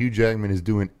 man, Hugh Jackman is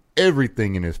doing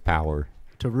everything in his power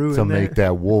To ruin to make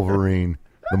that Wolverine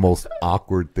the most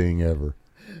awkward thing ever.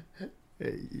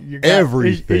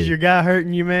 Everything. Is your guy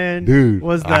hurting you, man? Dude,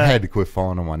 I had to quit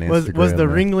following him on Instagram. Was the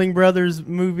man. Ringling Brothers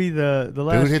movie the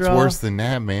last Dude, it's straw? worse than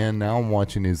that, man. Now I'm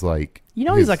watching his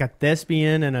he's like a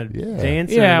thespian and a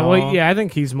dancer. Yeah, and well, all. yeah, I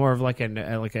think he's more of like a No,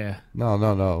 I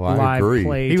live agree.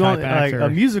 play He type want, actor.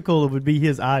 like a musical would be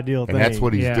his ideal thing. And that's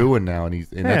what he's Yeah. doing now, and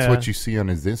that's what you see on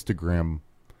his Instagram.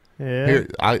 Yeah. Here,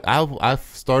 I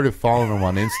started following him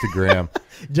on Instagram.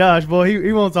 Josh, boy,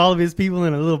 he wants all of his people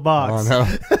in a little box. Oh,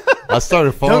 no. I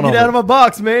started following Don't get him. out of my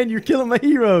box, man! You're killing my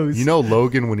heroes. You know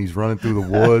Logan when he's running through the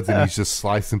woods and he's just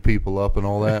slicing people up and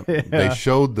all that. Yeah. They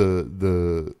showed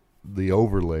the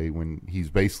overlay when he's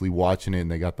basically watching it, and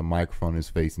they got the microphone in his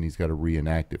face, and he's got to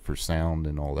reenact it for sound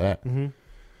and all that. Mm-hmm.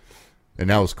 And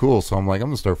that was cool. So I'm like, I'm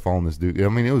gonna start following this dude. I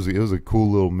mean, it was a cool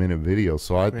little minute video.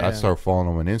 So I started following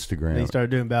him on Instagram. Then he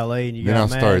started doing ballet, and Then I got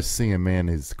mad. started seeing, man,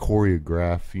 his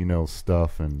choreograph,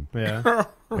 stuff and Yeah.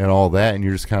 and all that, and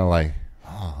you're just kind of like,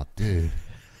 oh, dude.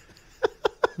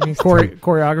 I mean,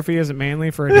 choreography isn't manly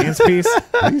for a dance piece.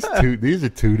 These are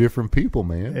two different people,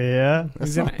 man. Yeah.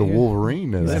 That's not the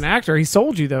Wolverine. He's an actor. He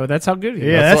sold you though. That's how good he is.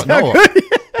 Yeah, that's how good.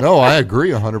 No, I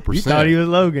agree 100%. You thought he was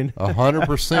Logan.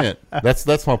 100%.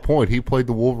 That's my point. He played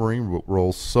the Wolverine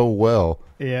role so well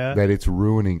Yeah. that it's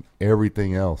ruining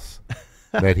everything else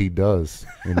that he does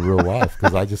in real life.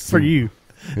 Because I just For see, you.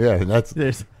 yeah, and that's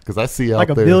There's because I see out like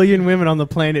a there. billion women on the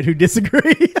planet who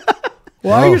disagree.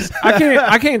 Well,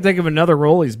 I can't think of another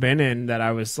role he's been in that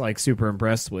I was like super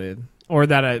impressed with, or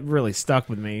that really stuck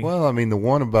with me. Well, I mean, the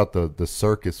one about the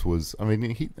circus was. I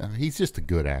mean, he's just a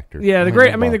good actor. Yeah,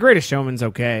 the Greatest Showman's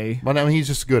okay. But I mean, he's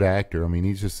just a good actor. I mean,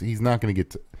 he's not going to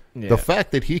get. Yeah. The fact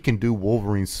that he can do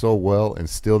Wolverine so well and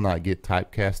still not get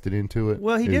typecasted into it.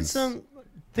 Well, he did some.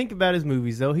 Think about his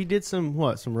movies though. He did some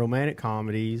romantic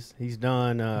comedies. He's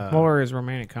done. What were his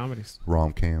romantic comedies?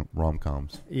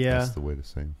 rom-coms. Yeah. That's the way to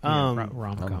say it.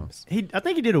 Rom-coms. I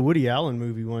think he did a Woody Allen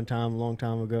movie one time, a long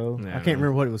time ago. Yeah, I can't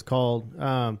remember what it was called.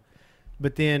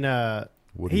 But then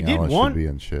Woody he did Allen one. should be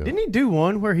in shit. Didn't he do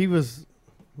one where he was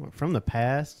from the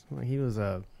past? Like he was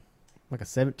like a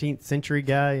 17th century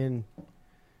guy in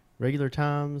Regular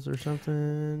Times or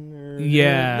something.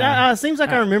 Yeah. It seems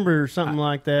like I remember something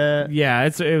like that. Yeah,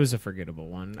 it was a forgettable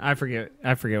one. I forget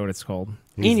what it's called.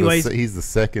 Anyways. He's the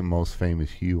second most famous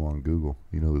Hugh on Google.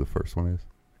 You know who the first one is?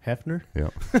 Hefner.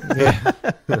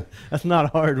 Yeah. That's not a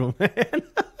hard one, man.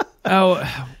 Oh,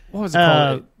 what was it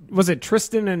called? Was it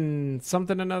Tristan and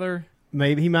something another?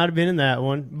 Maybe he might have been in that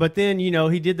one, but then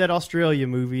he did that Australia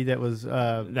movie that was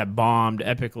That bombed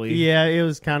epically. yeah, it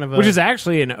was kind of Which is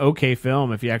actually an okay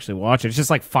film if you actually watch it. It's just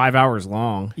like 5 hours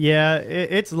long. yeah,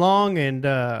 it's long and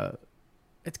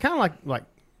it's kind of like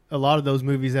a lot of those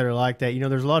movies that are like that.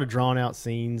 There's a lot of drawn out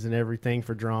scenes and everything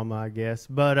for drama, I guess.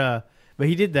 But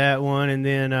he did that one, and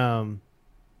then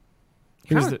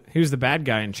He was the bad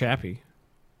guy in Chappie.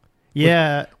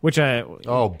 Yeah, Which I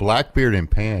Blackbeard and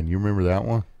Pan. You remember that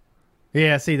one?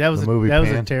 yeah. See, that was The movie that was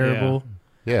a Pan? terrible.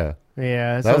 Yeah.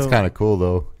 Yeah, That was kind of cool,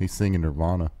 though. He's singing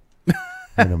Nirvana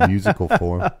in a musical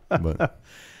form. But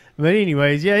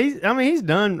anyways, yeah. He's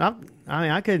done.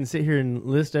 I couldn't sit here and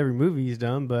list every movie he's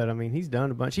done, but he's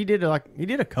done a bunch. He did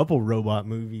a couple robot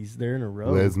movies there in a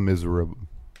row. Les Miserables.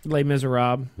 Les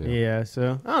Miserables. Yeah.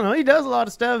 So I don't know. He does a lot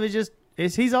of stuff.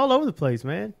 He's all over the place,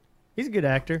 man. He's a good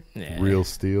actor. Yeah. Real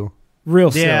Steel.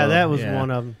 Real Yeah, Steel, that was yeah. one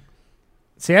of them.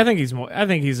 See, I think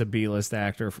he's a B-list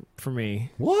actor for me.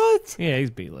 What? Yeah,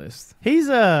 he's B-list. He's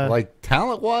Like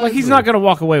talent-wise? Like he's not going to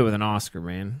walk away with an Oscar,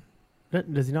 man.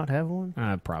 Does he not have one?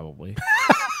 Probably.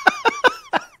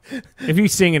 If you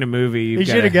sing in a movie, He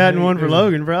should have gotten one for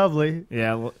Logan, probably.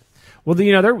 Yeah. Well,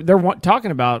 they're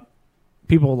talking about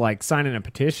people like signing a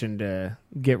petition to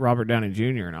get Robert Downey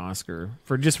Jr. an Oscar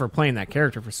for playing that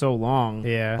character for so long.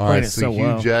 Yeah. All Playing right, it so so Hugh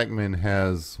well. Jackman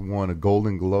has won a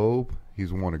Golden Globe.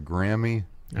 He's won a Grammy.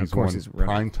 And He's of course won he's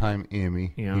running. Primetime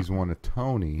Emmy. Yeah. He's won a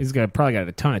Tony. He's probably got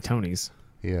a ton of Tonys.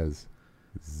 He has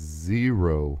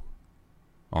 0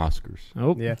 Oscars.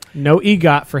 Oh, Yeah. no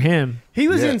EGOT for him. He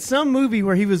was Yeah. in some movie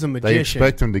where he was a They magician.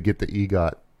 expect him to get the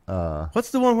EGOT.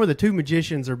 What's the one where the two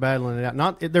magicians are battling it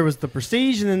out? There was the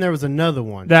Prestige, and then there was another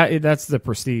one. That's the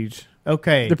Prestige.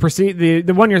 Okay. The Prestige.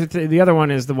 The one the other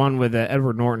one is the one with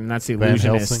Edward Norton. That's the Van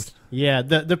Illusionist Helsing. Yeah,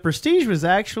 the Prestige was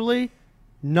actually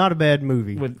not a bad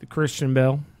movie. with Christian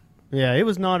Bale. Yeah, it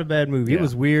was not a bad movie. It Yeah.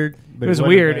 was weird. But It was wasn't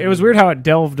weird. a bad It was movie. weird how it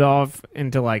delved off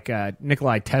into like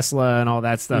Nikolai Tesla and all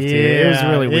that stuff. too. It was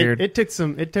really weird. It took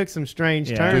some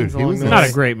strange Yeah. turns Dude, he along was the in Not way.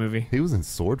 a great movie. He was in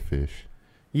Swordfish.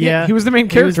 Yeah, he was the main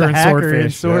He was character the in hacker Swordfish.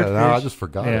 in Swordfish. Yeah, no, I just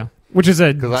forgot Yeah, it. which is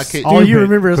a 'Cause I can't- All you stupid-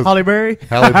 remember is Halle Berry.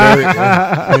 Halle Berry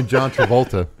and John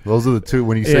Travolta. Those are the two.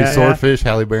 When you say Yeah, yeah. Swordfish,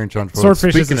 Halle Berry and John Travolta.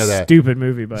 Swordfish is Speaking a of that, stupid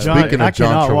movie, but Speaking of I John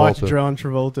cannot watch Travolta. John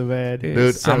Travolta, man. Dude,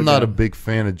 dude, so I'm not a dumb. big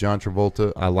fan of John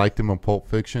Travolta. I liked him in Pulp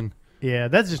Fiction. Yeah,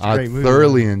 that's just a I great movie.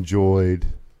 thoroughly enjoyed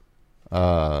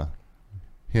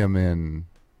him in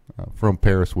From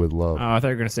Paris with Love. I thought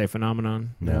you were going to say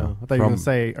Phenomenon. No, I thought you were going to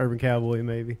say Urban Cowboy,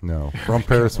 maybe. No, From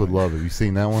Paris with Love. Have you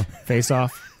seen that one? Face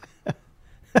Off.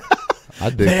 I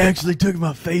did. They actually took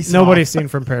my face Nobody's seen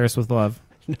From Paris with Love off.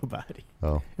 Nobody.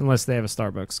 Oh, unless they have a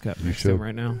Starbucks cup You next to them should.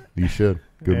 right now. you should.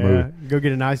 Good Yeah, movie. Go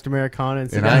get an iced Americano and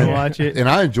sit And down and I watch it. and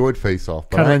I enjoyed Face Off,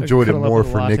 but Cut I it- enjoyed it cut it up more with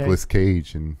a for latte. Nicolas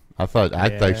Cage, and I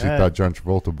actually thought John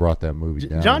Travolta brought that movie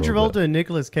down. John a little Travolta bit. and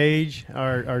Nicolas Cage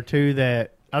are two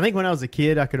that I think when I was a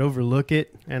kid I could overlook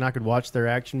it and I could watch their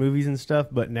action movies and stuff.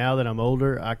 But now that I'm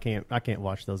older, I can't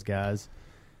watch those guys.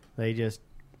 They just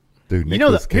Dude, you know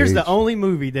Nicolas here's the Cage. only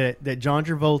movie that John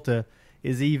Travolta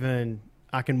is even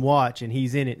I can watch and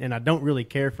he's in it and I don't really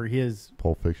care for his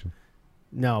Pulp Fiction.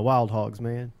 Wild Hogs,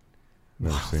 man.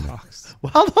 Never seen it.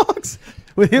 Wild Hogs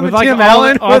with him With and like Tim all,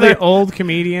 Allen, all where the they're, old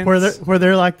comedians. where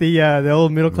they're like the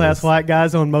old middle class Yes. white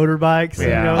guys on motorbikes, Yeah.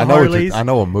 you know, I know what Harleys. I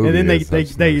know a movie. And then it is. I've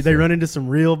just they never seen run it. into some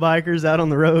real bikers out on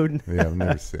the road. Yeah,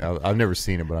 I've never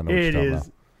seen it, but I know what It you're talking is.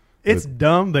 about. It's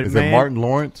dumb, but Is man, it Martin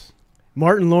Lawrence?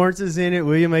 Martin Lawrence is in it.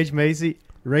 William H Macy,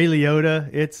 Ray Liotta.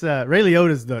 It's Ray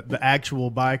Liotta's the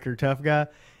actual biker tough guy.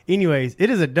 Anyways, it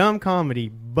is a dumb comedy,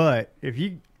 but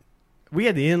we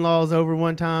had the in-laws over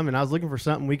one time, and I was looking for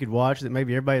something we could watch that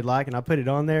maybe everybody'd like, and I put it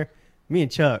on there. Me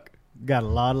and Chuck got a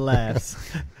lot of laughs.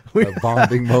 A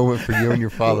bonding moment for you and your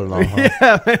father-in-law. Huh?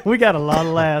 Yeah, man, we got a lot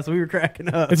of laughs. We were cracking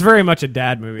up. It's very much a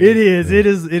dad movie. It is. It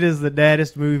is the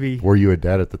daddest movie. Were you a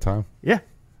dad at the time? Yeah.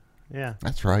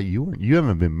 That's right. You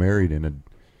haven't been married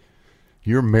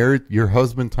you're married. Your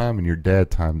husband time and your dad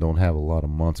time don't have a lot of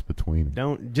months between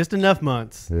them. Just enough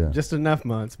months. Yeah. Just enough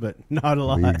months, but not a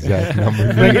lot. The exact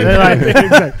number They're needed. like,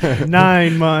 exact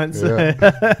 9 months. Yeah,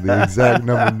 the exact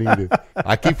number needed.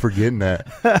 I keep forgetting that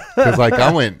because, like,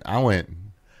 I went. I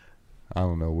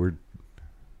don't know.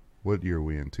 What year are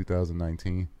we in?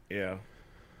 2019. Yeah.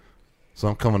 So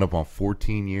I'm coming up on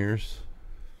 14 years.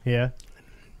 Yeah.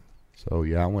 So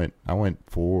yeah, I went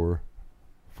 4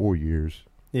 years,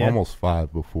 Yeah. almost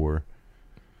 5 before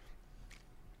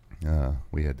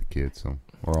we had the kids. So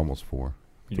or almost 4.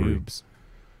 3. Noobs.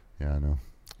 Yeah, I know.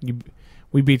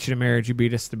 We beat you to marriage. You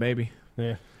beat us to baby.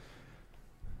 Yeah.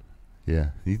 Yeah,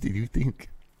 you think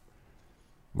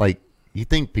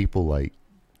people like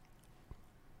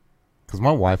because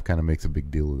my wife kind of makes a big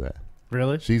deal of that.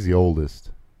 Really? She's the oldest.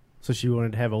 So she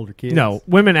wanted to have older kids? No,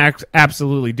 women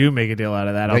absolutely do make a deal out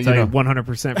of that. I'll Yeah, tell you know.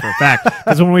 100% for a fact.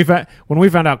 Because when we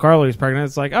found out Carly was pregnant,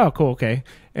 it's like, oh, cool, okay.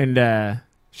 And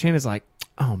Shannon's like,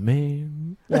 oh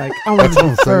man, like I want to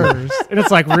go first. And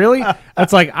it's like, really?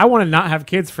 It's like I want to not have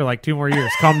kids for like 2 more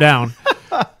years. Calm down.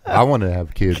 I want to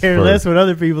have kids. Care first. less what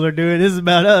other people are doing. This is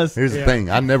about us. Here's Yeah. the thing: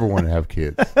 I never want to have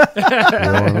kids. You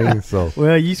know what I mean? So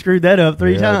Well, you screwed that up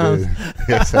 3 yeah, I times. did.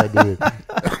 Yes, I did.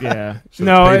 Yeah. Should've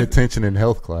No, paid attention in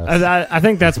health class. I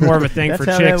think that's more of a thing That's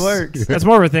for how chicks. that works. That's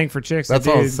more of a thing for chicks. That's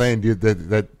than all I'm dudes. saying, dude.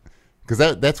 That because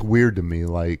that's weird to me.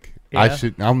 Like Yeah.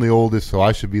 I'm the oldest, so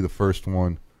I should be the first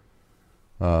one.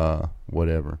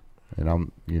 Whatever, and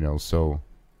I'm so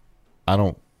I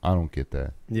don't get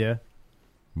that. Yeah.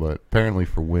 But apparently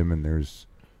for women,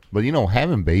 but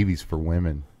having babies for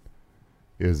women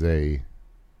is a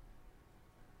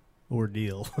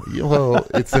Ordeal.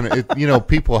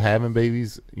 people having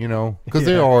babies, because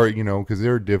there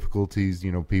are difficulties,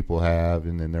 people have,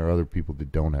 and then there are other people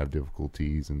that don't have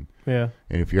difficulties, and Yeah.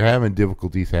 if you're having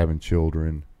difficulties having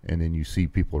children, and then you see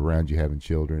people around you having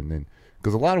children, then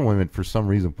because a lot of women, for some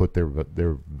reason, put their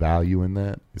value in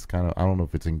that. It's kind of, I don't know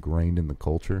if it's ingrained in the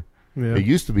culture. Yeah. It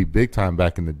used to be big time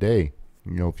back in the day.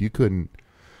 You know, if you couldn't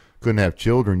have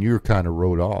children, you were kind of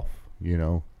wrote off. You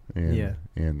know,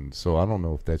 and so I don't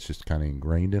know if that's just kind of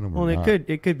ingrained in them. Well, or not.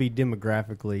 it could be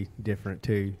demographically different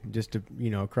too, just to,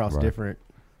 across different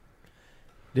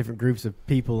groups of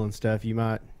people and stuff. You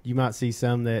might see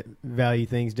some that value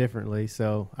things differently.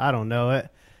 So I don't know it.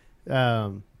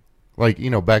 Like,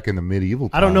 back in the medieval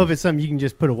times. I don't know if it's something you can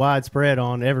just put a widespread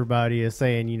on everybody as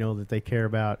saying, that they care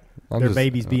about their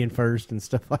babies being first and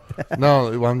stuff like that.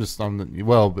 No,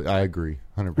 well, I agree.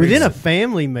 100%. Within a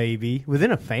family, maybe.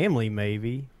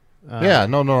 Yeah,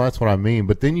 no, that's what I mean.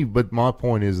 But my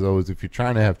point is, though, is if you're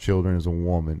trying to have children as a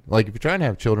woman, like if you're trying to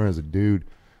have children as a dude,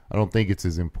 I don't think it's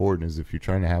as important as if you're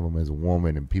trying to have them as a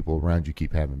woman and people around you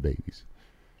keep having babies.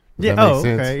 Does that make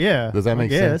sense? Okay, yeah. Does that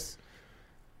make sense?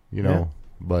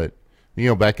 But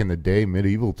back in the day,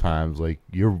 medieval times, like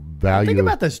your value. Think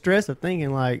about the stress of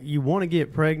thinking like you want to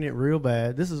get pregnant real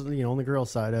bad. This is on the girl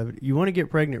side of it. You want to get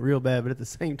pregnant real bad, but at the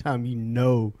same time,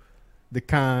 the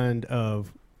kind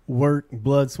of work,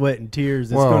 blood, sweat, and tears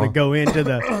that's going to go into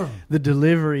the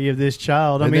delivery of this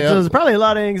child. I mean, so there's probably a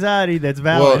lot of anxiety that's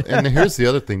valid. Well, and here's the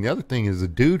other thing. The other thing is a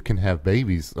dude can have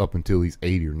babies up until he's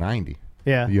 80 or 90.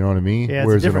 Yeah. You know what I mean? Yeah,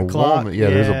 whereas it's a different clock. woman,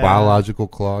 there's a biological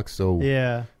clock, so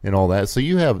yeah, and all that. So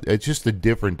it's just a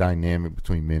different dynamic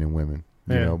between men and women.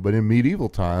 You know, but in medieval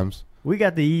times, we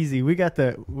got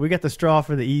the straw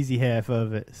for the easy half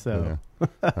of it. So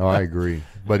no, I agree.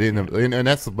 But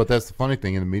that's the funny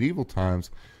thing. In the medieval times,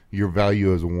 your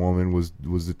value as a woman was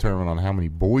determined on how many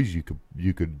boys you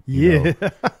could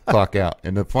clock out.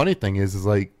 And the funny thing is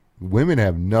like women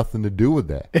have nothing to do with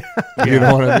that. You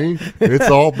know what I mean?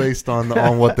 It's all based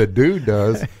on what the dude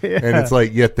does, and it's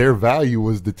like yet their value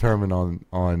was determined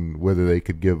on whether they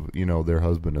could give their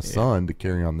husband a son to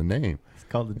carry on the name. It's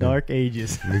called the Dark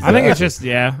Ages. Exactly. I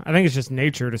think it's just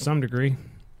nature to some degree.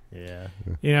 Yeah.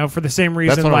 For the same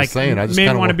reason, that's what like I'm saying. I just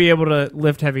men want to be able to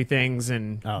lift heavy things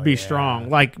and be strong.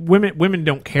 Like women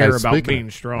don't care about being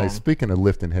strong. Speaking of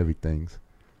lifting heavy things,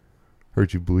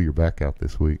 heard you blew your back out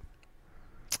this week.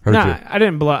 I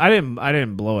didn't blow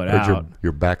it out.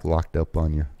 Your back locked up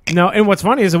on you. No, and what's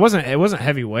funny is it wasn't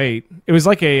heavy weight. It was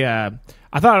like I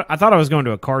thought I was going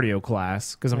to a cardio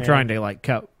class because I'm trying to like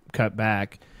cut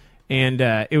back, and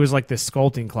it was like this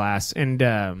sculpting class, and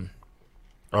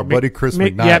our buddy Chris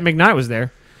McKnight. Yeah, McKnight was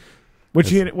there.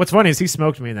 What's funny is he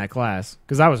smoked me in that class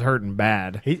because I was hurting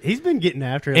bad. He's been getting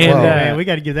after it. And, man, we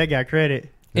got to give that guy credit.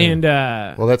 Yeah. And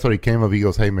well, that's what he came up. He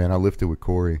goes, "Hey man, I lifted with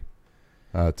Corey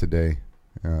today."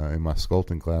 In my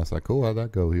sculpting class, like, cool, how'd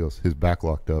that go? He goes, his back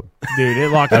locked up. Dude,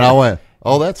 it locked and up. I went,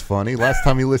 oh, that's funny. Last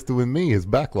time he lifted with me, his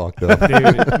back locked up. Dude,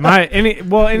 and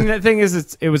the thing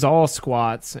is, it was all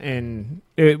squats, and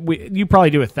you probably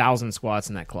do 1,000 squats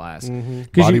in that class.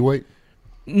 Mm-hmm. Body weight?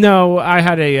 No, I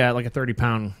had a like a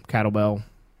 30-pound kettlebell,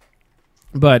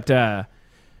 but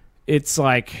it's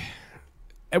like.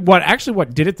 What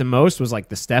did it the most was like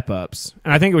the step ups,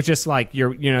 and I think it was just like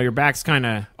your back's kind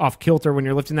of off kilter when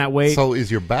you're lifting that weight. So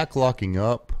is your back locking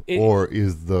up, or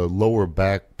is the lower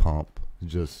back pump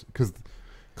just because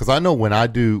I know when I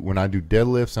do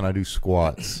deadlifts and I do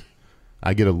squats,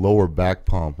 I get a lower back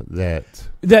pump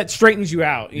that straightens you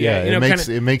out. Yeah, it makes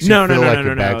you feel like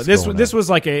your back's going This up. was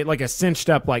like a cinched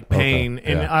up like pain,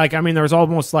 okay. and there was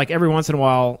almost like every once in a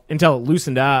while until it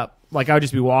loosened up. Like I would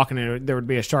just be walking and there would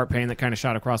be a sharp pain that kind of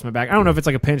shot across my back. I don't know if it's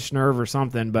like a pinched nerve or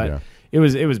something, but it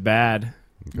was bad.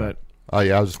 Okay. But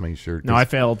I was just making sure. No, I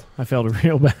failed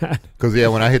real bad. Because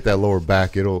when I hit that lower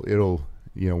back, it'll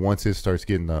once it starts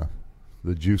getting the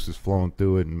juices flowing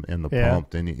through it and the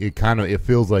pump, and it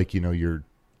feels like you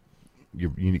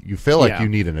feel like you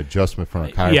need an adjustment from a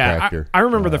chiropractor. Yeah, I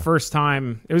remember the first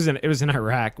time it was in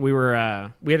Iraq. We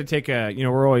had to take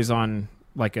we're always on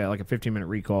like a 15-minute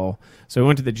recall. So we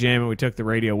went to the gym and we took the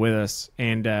radio with us,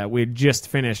 and we had just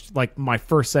finished like my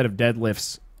first set of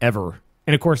deadlifts ever.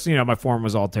 And of course, my form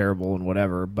was all terrible and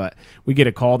whatever, but we get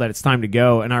a call that it's time to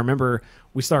go. And I remember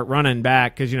we start running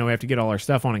back because, we have to get all our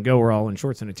stuff on and go. We're all in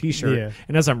shorts and a t-shirt. Yeah.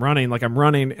 And as I'm running,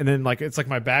 and then like, it's like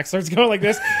my back starts going like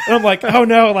this. And I'm like, oh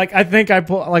no, like I think I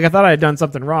thought I had done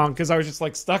something wrong because I was just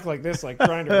like stuck like this, like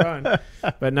trying to run.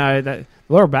 But no, that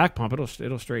lower back pump,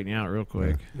 it'll straighten you out real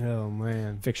quick. Oh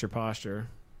man. Fix your posture.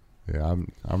 Yeah,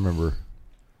 I remember.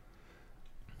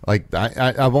 Like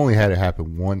I've only had it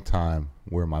happen one time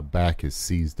where my back is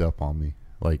seized up on me.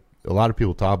 Like a lot of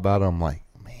people talk about it. I'm like,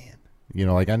 man,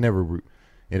 like I never.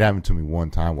 It happened to me one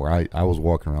time where I was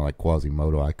walking around like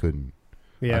Quasimodo. I couldn't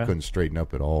straighten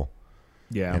up at all.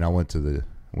 Yeah. And I went to the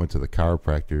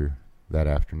chiropractor that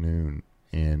afternoon,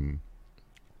 and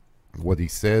what he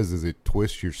says is it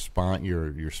twists your spine,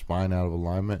 your spine out of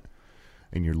alignment,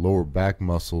 and your lower back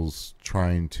muscles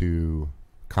trying to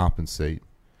compensate.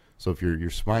 So if your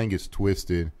spine gets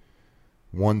twisted,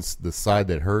 once the side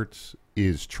that hurts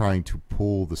is trying to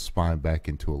pull the spine back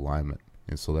into alignment,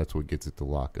 and so that's what gets it to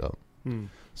lock up.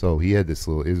 So he had this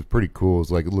little. It was pretty cool. It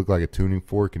was like, it looked like a tuning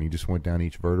fork, and he just went down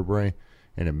each vertebrae,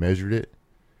 and it measured it,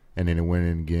 and then it went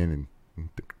in again, and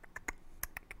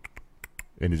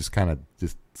it just kind of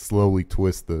just slowly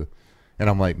twist the. And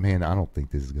I'm like, man, I don't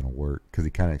think this is gonna work, because he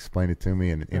kind of explained it to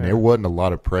me, and there wasn't a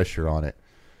lot of pressure on it.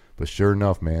 But sure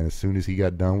enough, man, as soon as he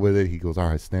got done with it, he goes, all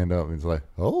right, stand up. And he's like,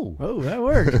 oh, that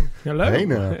worked. Hello. Hey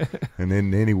now. And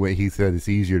then anyway, he said it's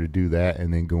easier to do that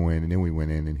and then go in. And then we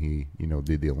went in and he,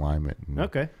 did the alignment.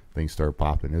 And things started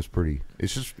popping.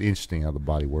 It's just interesting how the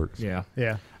body works. Yeah.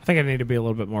 I think I need to be a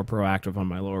little bit more proactive on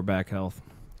my lower back health.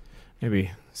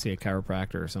 Maybe see a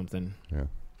chiropractor or something. Yeah.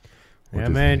 Yeah,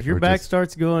 man, if your back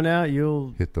starts going out,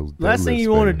 you'll hit those. Last thing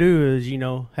you want to do is,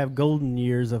 have golden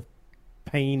years of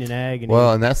pain and agony.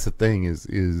 Well, and that's the thing is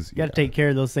you got to take care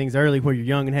of those things early when you're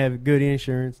young and have good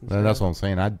insurance. And that's what I'm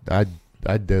saying. I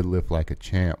deadlift like a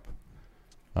champ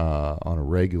on a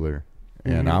regular,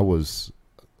 and I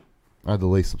had to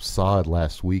lay some sod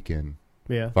last weekend.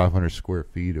 Yeah, 500 square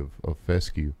feet of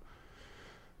fescue,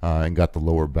 and got the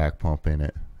lower back pump in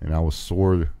it, and I was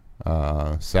sore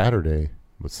Saturday,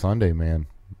 but Sunday, man,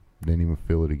 didn't even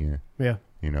feel it again. Yeah,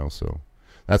 so.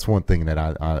 That's one thing that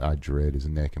I dread is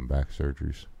neck and back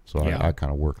surgeries. So I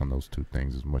kind of work on those two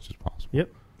things as much as possible. Yep.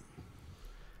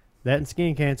 That and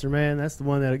skin cancer, man. That's the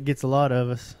one that gets a lot of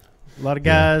us. A lot of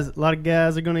guys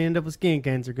are going to end up with skin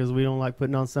cancer because we don't like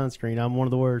putting on sunscreen. I'm one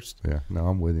of the worst. Yeah, no,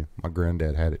 I'm with you. My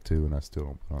granddad had it too, and I still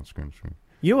don't put on sunscreen.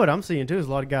 You know what I'm seeing too is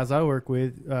a lot of guys I work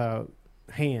with,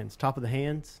 hands, top of the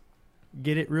hands,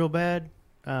 get it real bad.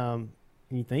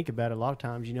 And you think about it, a lot of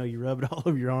times, you rub it all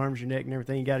over your arms, your neck, and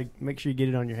everything. You got to make sure you get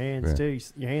it on your hands too.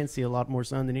 Your hands see a lot more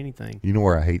sun than anything. You know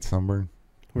where I hate sunburn?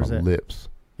 Where's my that? Lips.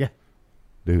 Yeah,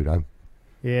 dude, I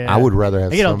would rather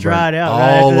have sunburn dried out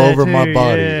all over my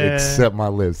body Yeah. except my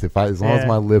lips. As long as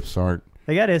my lips aren't.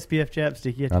 They got SPF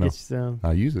chapstick. You have to get you some.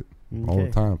 I use it all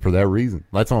the time for that reason.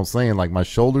 That's what I'm saying. Like my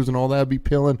shoulders and all that be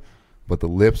peeling, but the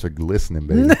lips are glistening,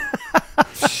 baby.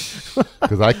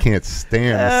 Because I can't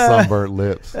stand the sunburnt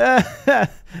lips.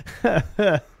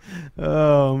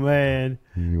 Oh, man.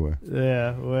 Anyway.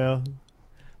 Yeah, well,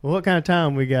 what kind of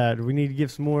time we got? Do we need to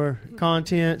give some more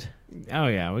content? Oh,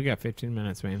 yeah. We got 15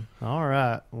 minutes, man. All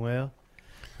right. Well,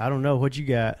 I don't know. What you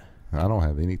got? I don't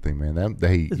have anything, man.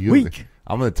 Weak.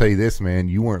 I'm going to tell you this, man.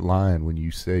 You weren't lying when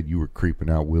you said you were creeping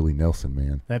out Willie Nelson,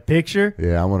 man. That picture?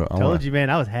 Yeah, I told you, man.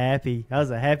 I was happy. I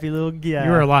was a happy little guy.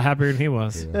 You were a lot happier than he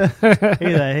was. Yeah.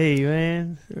 He's like, hey,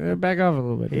 man. Back off a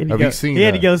little bit. Have you seen? He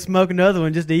had to go smoke another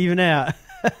one just to even out.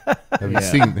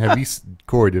 Have you,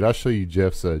 Corey? Did I show you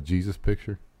Jeff's Jesus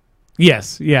picture?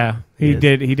 Yes. Yeah. He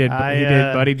did. He did. He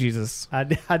did. Buddy Jesus. I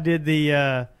did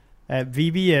the at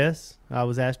VBS. I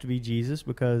was asked to be Jesus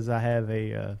because I have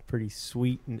a pretty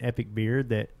sweet and epic beard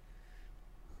that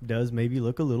does maybe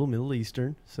look a little Middle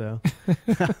Eastern. So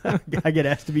I get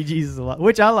asked to be Jesus a lot,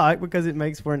 which I like because it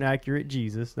makes for an accurate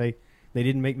Jesus. They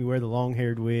didn't make me wear the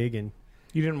long-haired wig, and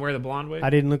you didn't wear the blonde wig. I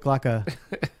didn't look like a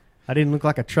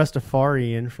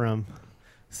Trustafarian from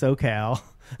SoCal.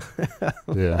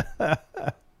 Yeah. There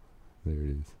it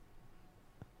is.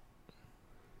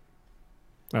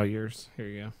 Oh, yours. Here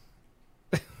you go.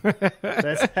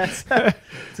 That's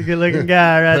a good looking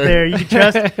guy right there. You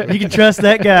can trust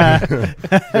that guy.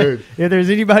 Dude. If there's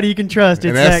anybody you can trust,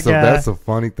 it's that guy. That's the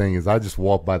funny thing is I just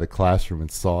walked by the classroom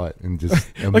and saw it and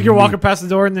just like you're walking past the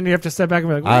door and then you have to step back and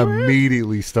be like, I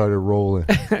immediately started rolling.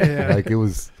 Yeah. Like it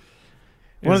was.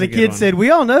 One of the kids said,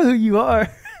 "We all know who you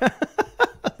are." I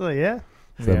was like, "Yeah."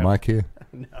 Is that my kid?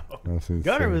 No.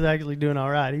 Gunner was actually doing all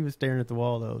right. He was staring at the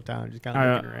wall the whole time, just kind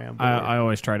of looking around. I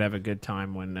always try to have a good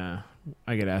time when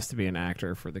I get asked to be an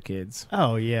actor for the kids.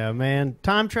 Oh, yeah, man.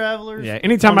 Time travelers. Yeah,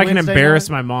 anytime I can embarrass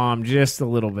my mom just a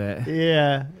little bit.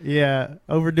 Yeah.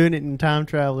 Overdoing it in Time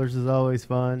Travelers is always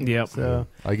fun. Yep. So,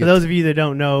 for those of you that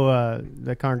don't know,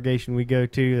 the congregation we go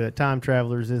to, Time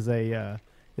Travelers is a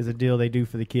deal they do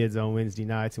for the kids on Wednesday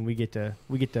nights, and we get to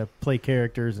play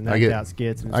characters and act out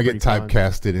skits. And I get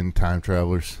typecasted in Time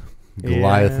Travelers.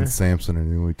 Goliath and Samson are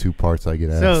the only two parts I get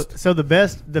asked. So the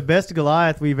best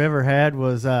Goliath we've ever had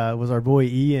was our boy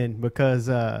Ian, because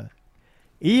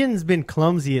Ian's been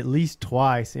clumsy at least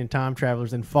twice in Time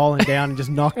Travelers and fallen down and just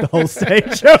knocked the whole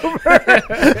stage over.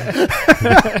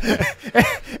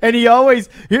 And he always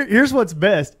here's what's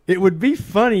best. It would be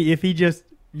funny if he just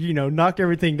knocked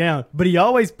everything down. But he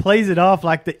always plays it off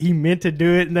like that he meant to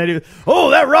do it, and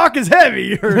that rock is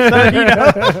heavy, or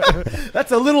something,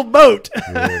 that's a little boat.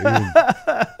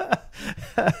 Yeah,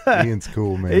 Ian's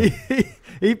cool, man.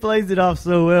 He plays it off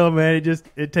so well, man.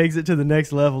 It takes it to the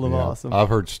next level of awesome. I've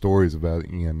heard stories about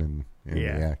Ian and the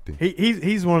acting.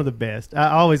 He's one of the best.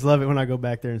 I always love it when I go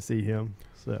back there and see him.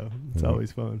 So it's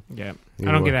always fun. Yeah.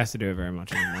 I don't get asked to do it very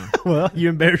much anymore. Well, you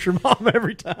embarrass your mom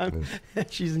every time.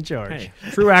 She's in charge. Hey,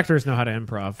 true actors know how to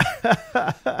improv.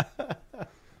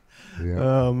 Yeah.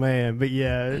 Oh man, but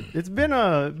yeah, it's been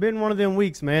one of them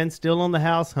weeks, man. Still on the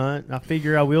house hunt. I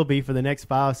figure I will be for the next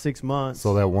 5-6 months.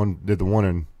 So did the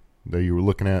one that you were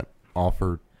looking at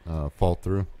offer fall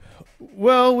through?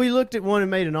 Well, we looked at one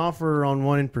and made an offer on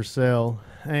one in Purcell,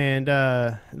 and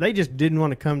they just didn't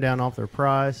want to come down off their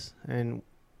price, and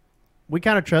we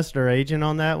kind of trusted our agent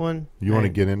on that one. You want to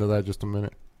get into that just a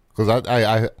minute? Because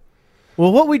I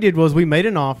well, what we did was we made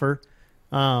an offer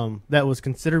that was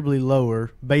considerably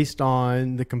lower based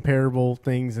on the comparable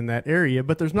things in that area,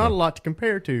 but there's not a lot to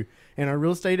compare to. And our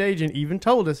real estate agent even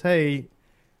told us, hey,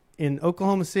 in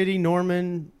Oklahoma City,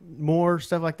 Norman, Moore,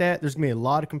 stuff like that, there's going to be a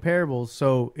lot of comparables,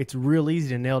 so it's real easy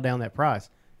to nail down that price.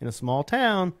 In a small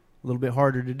town, a little bit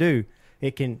harder to do.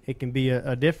 It can be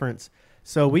a difference.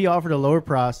 So we offered a lower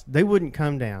price. They wouldn't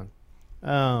come down.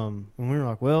 And we were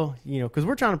like, well, because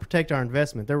we're trying to protect our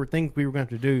investment. There were things we were going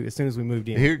to have to do as soon as we moved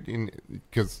in. Here,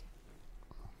 because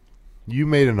you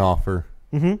made an offer,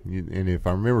 and if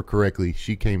I remember correctly,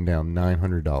 she came down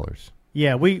 $900.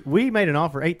 Yeah, we made an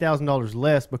offer $8,000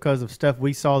 less because of stuff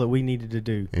we saw that we needed to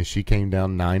do. And she came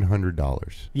down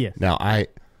 $900. Yes. Now,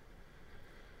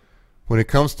 when it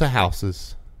comes to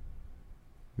houses,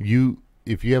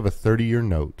 if you have a 30-year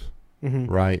note,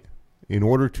 right, in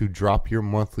order to drop your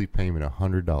monthly payment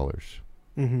 $100,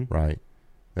 right,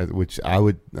 which I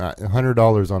would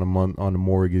 $100 on a month on a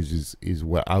mortgage is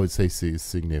what I would say is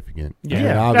significant.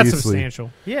 Yeah, that's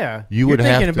substantial. Yeah, you would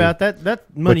have to about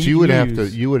that money. But you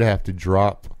would have to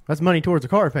drop. That's money towards a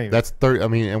car payment. That's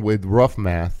and with rough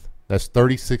math, that's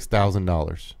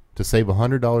 $36,000. To save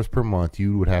 $100 per month,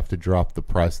 you would have to drop the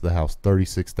price of the house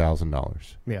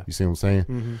 $36,000. Yeah, you see what I'm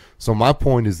saying? So my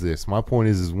point is this. My point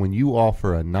is when you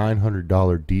offer a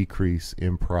 $900 decrease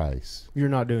in price, you're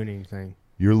not doing anything.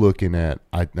 You're looking at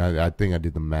I think I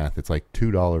did the math. It's like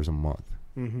 $2 a month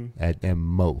at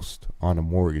most on a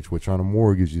mortgage, which on a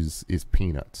mortgage is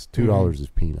peanuts. $2 is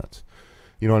peanuts.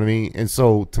 You know what I mean? And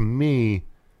so to me,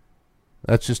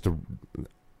 that's just a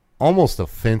almost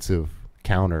offensive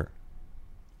counter.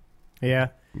 Yeah.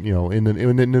 In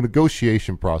the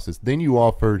negotiation process, then you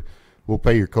offered, we'll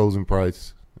pay your closing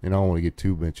price, and I don't want to get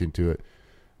too much into it,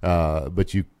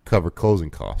 but you cover closing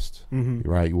costs,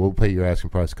 right? We'll pay your asking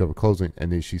price to cover closing,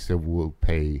 and then she said we'll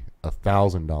pay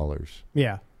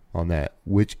 $1,000, on that,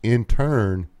 which in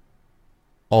turn,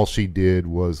 all she did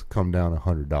was come down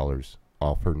 $100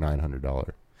 off her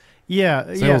 $900.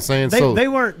 Yeah, see what I'm saying? They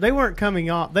weren't coming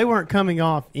off. They weren't coming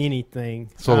off anything.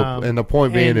 So, and the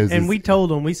point being and we told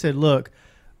them, we said, look,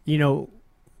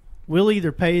 we'll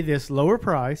either pay this lower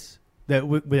price that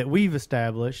we've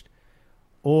established,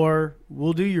 or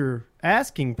we'll do your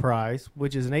asking price,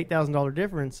 which is an $8,000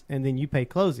 difference, and then you pay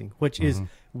closing, which is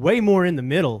way more in the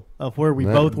middle of where we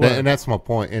both were. And that's my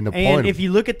point. And if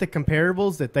you look at the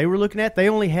comparables that they were looking at, they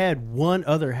only had one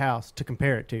other house to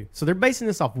compare it to. So they're basing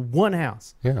this off one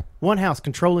house. Yeah. One house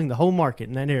controlling the whole market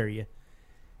in that area.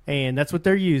 And that's what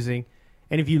they're using.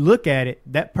 And if you look at it,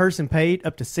 that person paid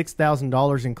up to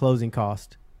 $6,000 in closing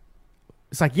cost.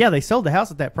 It's like, yeah, they sold the house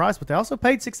at that price, but they also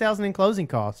paid $6,000 in closing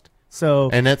cost. So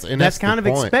that's kind of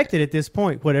expected at this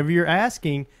point. Whatever you're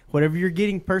asking, whatever you're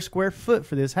getting per square foot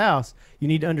for this house, you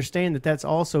need to understand that that's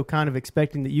also kind of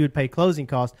expecting that you would pay closing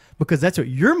costs, because that's what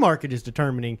your market is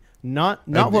determining, not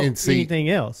anything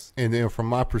else. And then from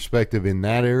my perspective in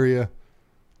that area,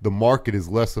 the market is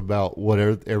less about what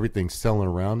everything's selling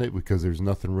around it, because there's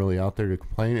nothing really out there to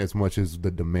complain, as much as the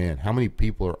demand. How many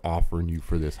people are offering you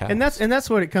for this house? And that's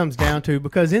what it comes down to,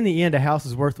 because in the end, a house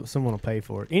is worth what someone will pay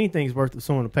for it. Anything's worth what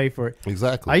someone will pay for it.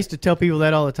 Exactly. I used to tell people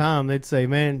that all the time. They'd say,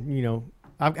 man,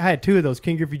 I had 2 of those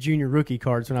King Griffey Jr. rookie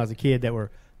cards when I was a kid that were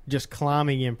just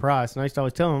climbing in price. And I used to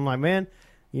always tell them, I'm like, man,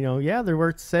 they're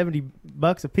worth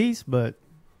 $70 a piece, but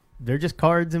they're just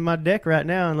cards in my deck right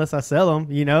now unless I sell them,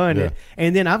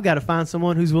 and then I've got to find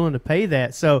someone who's willing to pay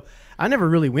that. So I never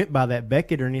really went by that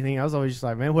Beckett or anything. I was always just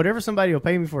like, man, whatever somebody will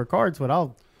pay me for a card's what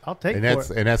I'll I'll take and it.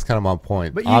 And that's kind of my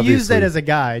point. But you use that as a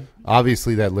guide.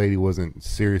 Obviously, that lady wasn't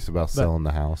serious about selling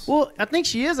the house. Well, I think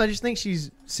she is. I just think she's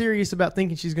serious about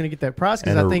thinking she's going to get that price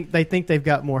because I think they've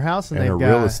got more house than they've got. And a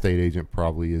real estate agent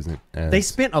probably isn't. They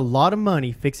spent a lot of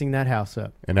money fixing that house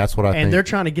up. And that's what I think. And they're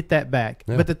trying to get that back.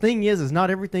 Yeah. But the thing is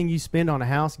not everything you spend on a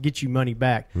house gets you money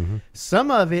back. Mm-hmm. Some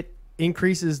of it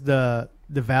increases the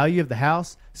value of the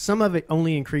house. Some of it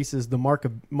only increases the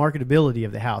marketability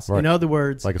of the house. Right. In other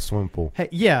words, like a swimming pool. Hey,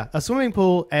 yeah, a swimming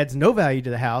pool adds no value to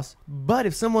the house, but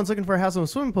if someone's looking for a house on a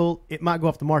swimming pool, it might go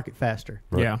off the market faster.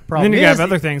 Right. Yeah. Problem And then you is have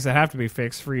other things that have to be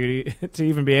fixed for you to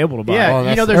even be able to buy.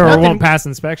 Yeah, Well, there's or nothing. won't pass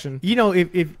inspection.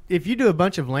 If you do a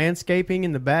bunch of landscaping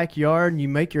in the backyard and you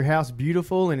make your house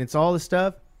beautiful and it's all this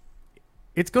stuff,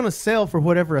 it's going to sell for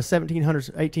whatever a 1,700,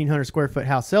 1,800 square foot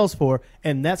house sells for,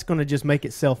 and that's going to just make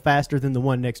it sell faster than the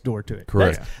one next door to it.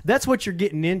 Correct. That's what you're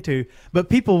getting into. But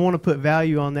people want to put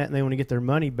value on that, and they want to get their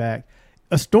money back.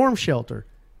 A storm shelter,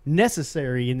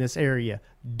 necessary in this area,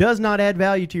 does not add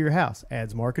value to your house.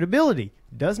 Adds marketability.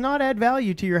 Does not add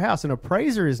value to your house. An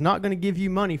appraiser is not going to give you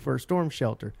money for a storm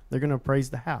shelter. They're going to appraise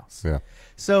the house. Yeah.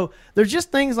 So there's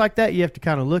just things like that you have to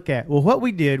kind of look at. Well, what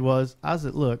we did was I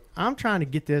said, look, I'm trying to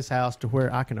get this house to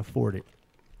where I can afford it.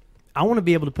 I want to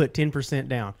be able to put 10%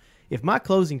 down. If my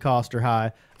closing costs are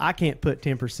high, I can't put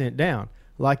 10% down.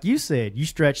 Like you said, you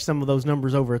stretch some of those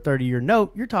numbers over a 30-year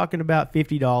note, you're talking about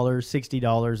 $50,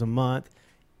 $60 a month.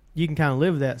 You can kind of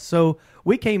live with that. So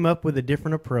we came up with a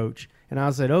different approach, and I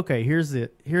said, okay, here's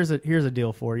a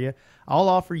deal for you. I'll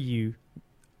offer you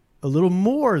a little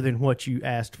more than what you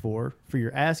asked for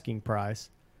your asking price.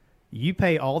 You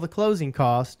pay all the closing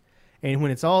costs, and when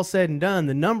it's all said and done,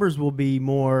 the numbers will be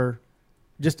more,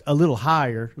 just a little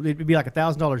higher. It would be like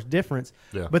 $1,000 difference.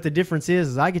 Yeah. But the difference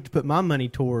is I get to put my money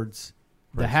towards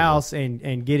the house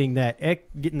and getting that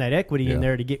equity in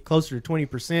there to get closer to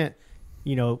 20%,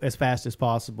 as fast as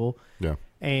possible. Yeah.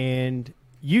 And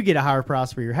you get a higher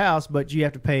price for your house, but you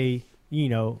have to pay,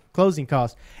 closing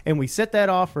costs. And we set that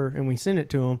offer and we sent it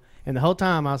to them. And the whole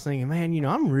time I was thinking, man,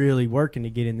 I'm really working to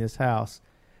get in this house.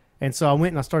 And so I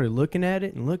went and I started looking at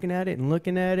it and looking at it and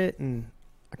looking at it. And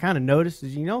I kind of noticed,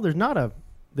 there's not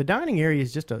the dining area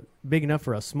is just big enough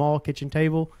for a small kitchen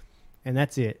table. And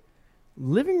that's it.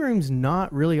 Living room's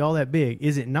not really all that big.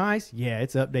 Is it nice? Yeah,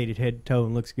 it's updated head to toe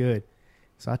and looks good.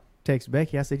 So I texted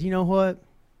Becky. I said, you know what?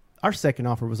 Our second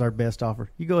offer was our best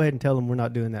offer. You go ahead and tell them we're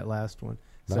not doing that last one.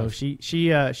 Nice.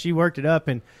 So she worked it up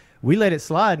and we let it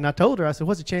slide. And I told her, I said,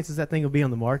 what's the chances that thing will be on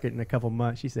the market in a couple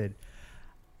months? She said,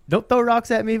 don't throw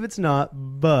rocks at me if it's not,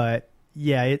 but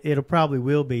yeah, it'll probably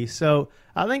will be. So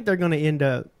I think they're going to end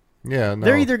up. Yeah, no.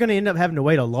 They're either going to end up having to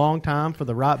wait a long time for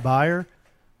the right buyer,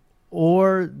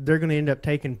 or they're going to end up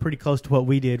taking pretty close to what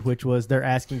we did, which was their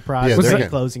asking price and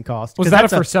closing cost. Was that a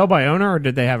for sale by owner, or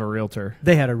did they have a realtor?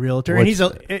 They had a realtor, and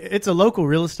it's a local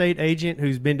real estate agent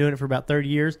who's been doing it for about 30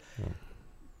 years. Yeah.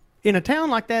 In a town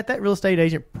like that real estate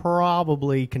agent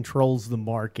probably controls the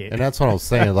market. And that's what I'm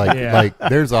saying. Like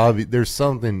there's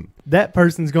something. That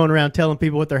person's going around telling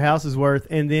people what their house is worth,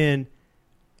 and then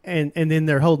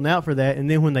they're holding out for that, and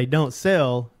then when they don't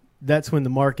sell, that's when the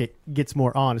market gets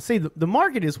more honest. See, the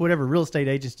market is whatever real estate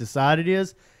agents decide it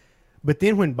is, but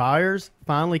then when buyers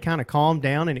finally kind of calm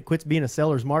down and it quits being a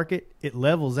seller's market, it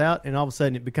levels out, and all of a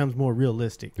sudden it becomes more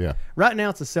realistic. Yeah. Right now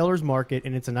it's a seller's market,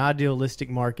 and it's an idealistic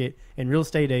market, and real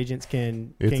estate agents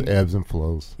can ebbs and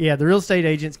flows. Yeah, the real estate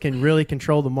agents can really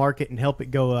control the market and help it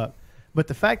go up. But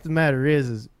the fact of the matter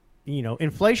is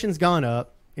inflation's gone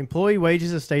up, employee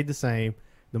wages have stayed the same,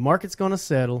 the market's going to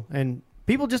settle, and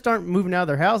people just aren't moving out of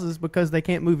their houses because they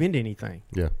can't move into anything.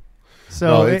 Yeah.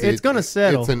 So it's going to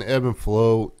settle. It's an ebb and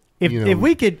flow. If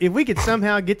we could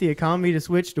somehow get the economy to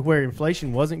switch to where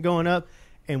inflation wasn't going up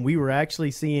and we were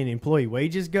actually seeing employee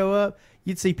wages go up,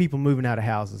 you'd see people moving out of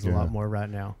houses a lot more right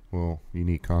now. Well, you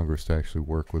need Congress to actually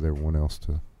work with everyone else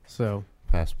to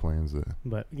pass plans that.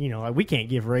 But we can't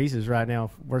give raises right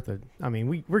now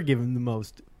we're giving the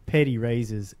most petty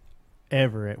raises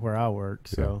ever at where I work.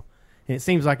 So. And it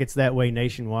seems like it's that way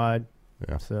nationwide.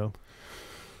 Yeah. So.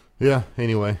 Yeah.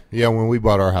 Anyway. Yeah. When we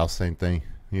bought our house, same thing.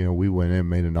 We went in and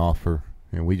made an offer,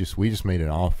 and we just made an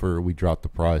offer. We dropped the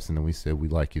price, and then we said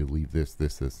we'd like you to leave this.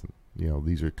 These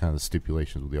are kind of the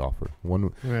stipulations of the offer.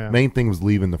 One main thing was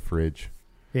leaving the fridge.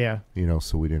 Yeah.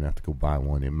 So we didn't have to go buy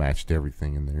one. It matched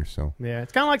everything in there. So. Yeah,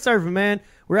 it's kind of like surfing, man.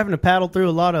 We're having to paddle through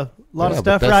a lot of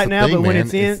stuff right now, but when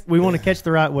it's in, we want to catch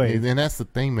the right wave. And that's the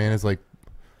thing, man.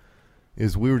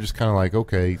 Is we were just kind of like,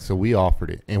 okay, so we offered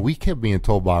it. And we kept being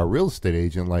told by our real estate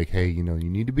agent, like, hey, you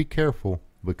need to be careful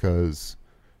because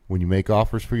when you make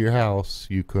offers for your house,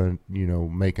 you couldn't,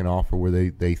 make an offer where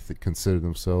they consider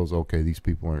themselves, okay, these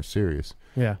people aren't serious.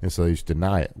 Yeah. And so they just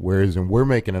deny it. Whereas we're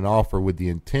making an offer with the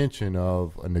intention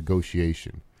of a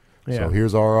negotiation. Yeah. So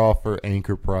here's our offer,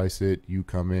 anchor price it, you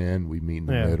come in, we meet in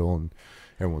the middle, and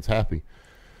everyone's happy.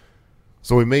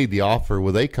 So we made the offer.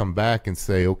 Well, they come back and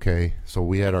say, okay, so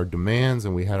we had our demands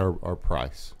and we had our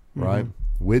price, right?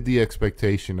 With the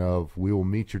expectation of we will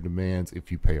meet your demands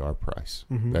if you pay our price.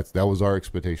 That was our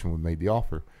expectation when we made the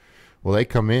offer. Well, they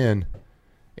come in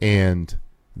and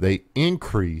they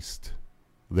increased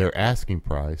their asking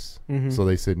price. So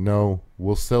they said, no,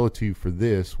 we'll sell it to you for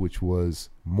this, which was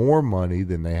more money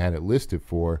than they had it listed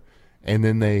for. And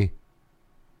then they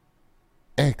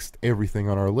X'd everything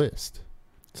on our list.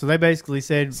 So they basically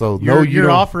said, so your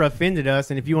offer offended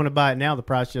us, and if you want to buy it now, the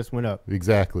price just went up.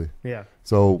 Exactly. Yeah.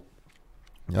 So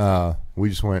we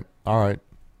just went, all right,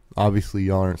 obviously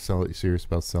y'all aren't serious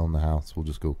about selling the house.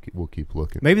 We'll keep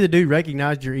looking. Maybe the dude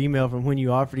recognized your email from when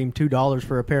you offered him $2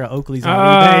 for a pair of Oakleys on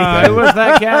eBay. It was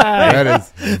that guy. That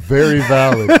is very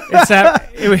valid.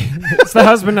 It's the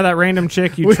husband of that random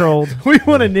chick you trolled. We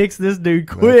want to nix this dude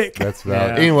quick. That's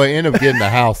valid. Yeah. Anyway, end up getting the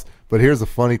house. But here's the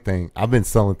funny thing. I've been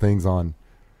selling things on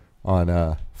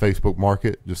Facebook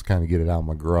Market, just kind of get it out of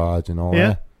my garage and all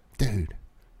that. Dude.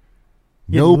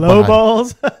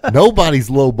 Lowballs? Nobody's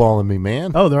lowballing me,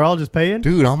 man. Oh, they're all just paying?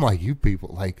 Dude, I'm like, you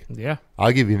people, like, yeah.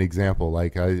 I'll give you an example.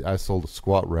 Like, I sold a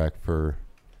squat rack for,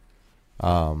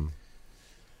 I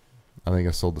think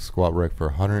I sold the squat rack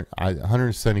for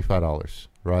 $175,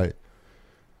 right?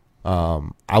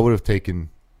 I would have taken,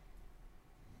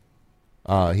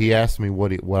 he asked me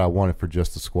what I wanted for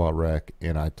just the squat rack,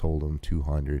 and I told him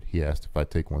 $200. He asked if I'd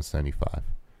take $175.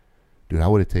 Dude, I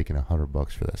would have taken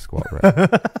 $100 for that squat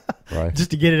rack, right?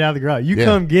 Just to get it out of the garage. You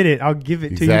come get it, I'll give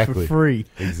it to you for free.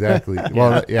 Exactly.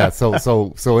 Well, yeah.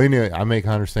 So anyway, I make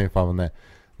 $175 on that.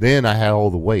 Then I had all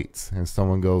the weights, and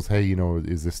someone goes, "Hey,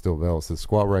 is this still available?" So the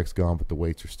squat rack's gone, but the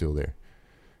weights are still there.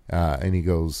 And he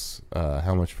goes,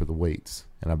 "How much for the weights?"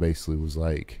 And I basically was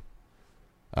like,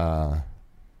 I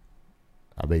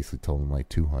basically told him like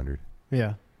 $200.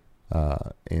 Yeah.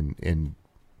 And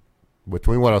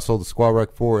between what I sold the squat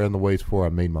rack for and the weights for, I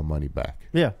made my money back.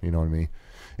 Yeah. You know what I mean?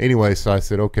 Anyway, so I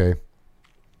said, okay,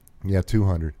 yeah,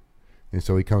 $200. And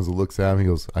so he comes and looks at me. He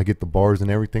goes, I get the bars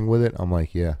and everything with it? I'm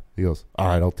like, yeah. He goes, all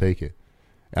right, I'll take it.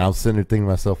 And I'm sitting there thinking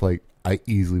to myself, like, I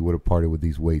easily would have parted with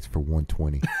these weights for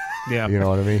 $120. Yeah. You know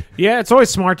what I mean? Yeah, it's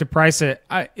always smart to price it.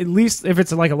 At least if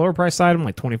it's like a lower price item,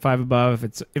 like 25 above.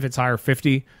 If it's higher,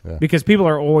 50. Yeah. Because people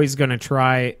are always going to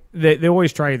try. They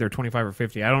always try either 25 or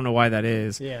 50. I don't know why that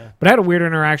is. Yeah. But I had a weird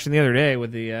interaction the other day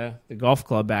with the golf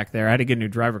club back there. I had to get a new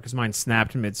driver because mine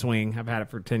snapped mid swing. I've had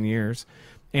it for 10 years.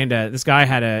 And this guy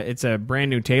it's a brand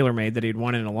new TaylorMade that he'd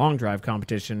won in a long drive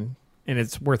competition, and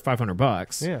it's worth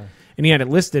 $500. Yeah. And he had it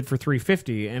listed for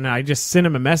 $350, and I just sent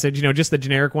him a message, just the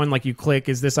generic one, like you click,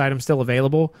 is this item still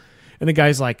available? And the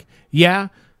guy's like, yeah,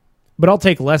 but I'll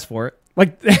take less for it.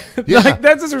 Like, yeah. Like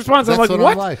that's his response. I'm like,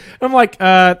 what? I'm like,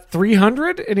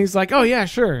 300? And he's like, oh yeah,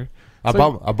 sure. I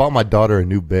bought my daughter a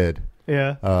new bed.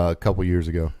 Yeah. A couple years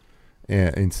ago,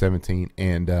 in 17,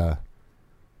 and the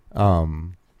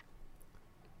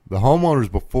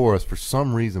homeowners before us, for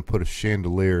some reason, put a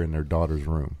chandelier in their daughter's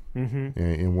room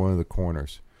in one of the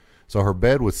corners. So her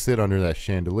bed would sit under that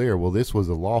chandelier. Well, this was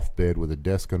a loft bed with a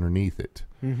desk underneath it.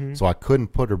 So I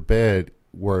couldn't put her bed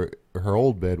where her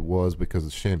old bed was because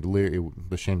the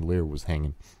chandelier was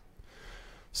hanging.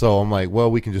 So I'm like,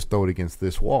 well, we can just throw it against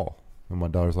this wall. And my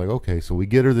daughter's like, okay. So we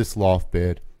get her this loft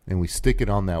bed, and we stick it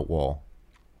on that wall,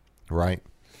 right?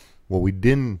 What we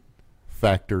didn't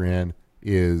factor in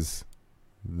is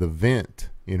the vent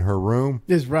in her room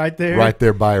is right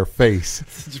there by her face.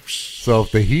 So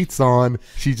if the heat's on,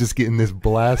 she's just getting this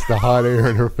blast of hot air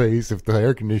in her face. If the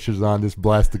air conditioner's on, this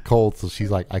blast of cold. So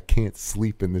she's like, I can't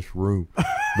sleep in this room,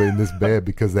 but in this bed,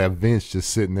 because that vent's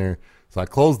just sitting there. So I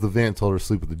closed the vent, told her to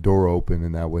sleep with the door open,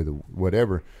 and that way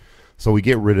whatever. So we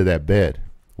get rid of that bed.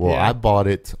 Well, I bought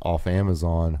it off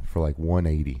Amazon for like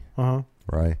 $180.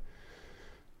 Right.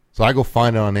 So I go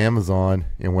find it on Amazon,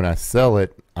 and when I sell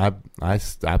it, I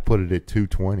put it at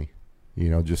 $220,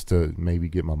 just to maybe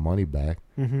get my money back.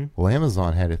 Well,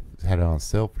 Amazon had it on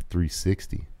sale for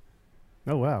 $360.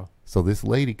 Oh wow! So this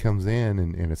lady comes in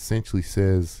and essentially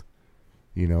says,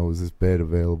 is this bed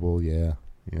available? Yeah,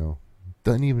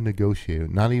 doesn't even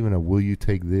negotiate. Not even a will you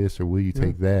take this or will you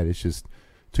take that. It's just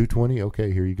 $220.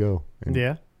 Okay, here you go.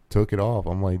 And took it off.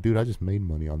 I'm like, dude, I just made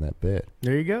money on that bed.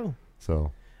 There you go.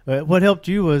 So. What helped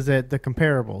you was that the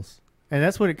comparables, and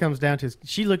that's what it comes down to.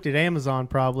 She looked at Amazon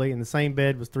probably, and the same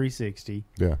bed was $360.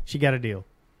 Yeah, she got a deal,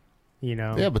 You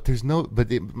know. Yeah, but there's no.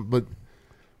 But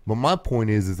my point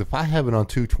is if I have it on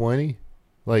 220,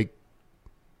 like,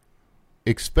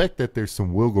 expect that there's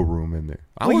some wiggle room in there.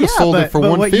 I would have sold it for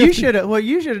 150. What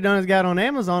you should have done is got on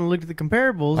Amazon and looked at the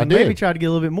comparables and did. maybe tried to get a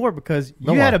little bit more because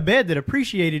you had a bed that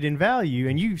appreciated in value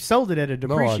and you sold it at a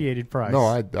depreciated price. No,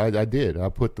 I did. I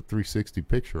put the 360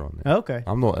 picture on there. Okay.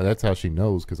 That's how she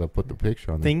knows because I put the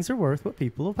picture on there. Things are worth what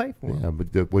people will pay for. Yeah,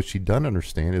 but what she doesn't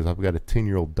understand is I've got a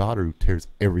 10-year-old daughter who tears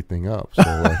everything up. So,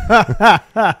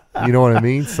 you know what I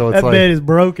mean? So it's that bed is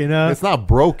broken, huh? It's not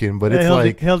broken, but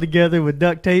it's held together with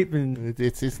duct tape and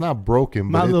it's not broken.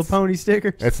 My Little Pony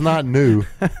stickers. It's not new.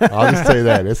 I'll just say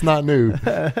that it's not new. New.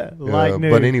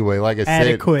 But anyway, like I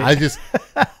Adequate. said, I just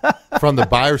from the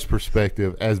buyer's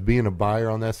perspective, as being a buyer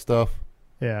on that stuff.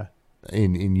 Yeah.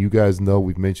 And you guys know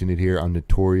we've mentioned it here. I'm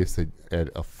notorious at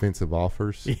offensive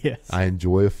offers. Yes. I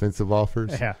enjoy offensive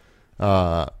offers. Yeah.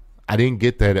 I didn't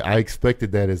get that. I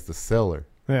expected that as the seller.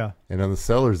 Yeah. And on the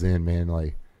seller's end, man,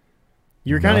 like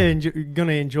you're kind of going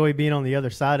to enjoy being on the other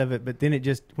side of it, but then it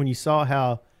just when you saw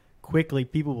how quickly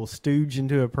people will stooge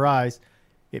into a price,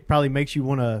 it probably makes you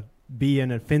want to be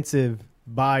an offensive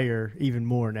buyer even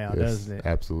more now, doesn't it?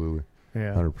 Absolutely.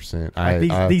 Yeah.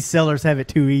 100%. These sellers have it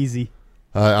too easy.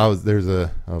 There's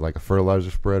a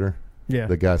fertilizer spreader. Yeah.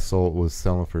 The guy was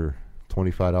selling for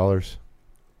 $25.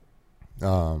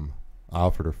 I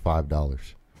offered her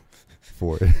 $5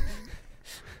 for it.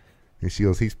 And she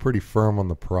goes, he's pretty firm on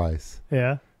the price.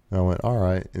 Yeah. And I went, all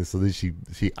right. And so then she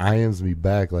IMs me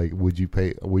back like, will you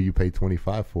pay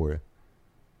 $25 for it?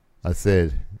 I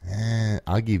said,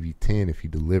 I'll give you 10 if you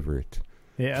deliver it.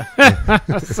 Yeah.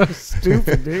 That's so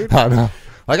stupid, dude. I know.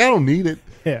 Like, I don't need it.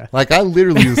 Yeah. Like, I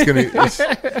literally was going to.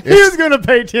 He was going to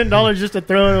pay $10 just to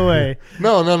throw it away.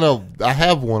 No. I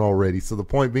have one already. So the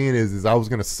point being is I was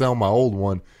going to sell my old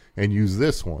one and use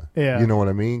this one. Yeah. You know what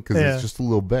I mean? Because it's just a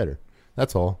little better.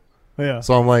 That's all. Yeah.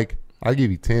 So I'm like, I'll give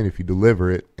you 10 if you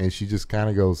deliver it. And she just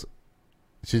kind of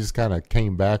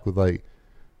came back with like,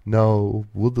 no,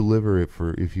 we'll deliver it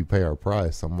for if you pay our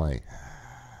price. I'm like,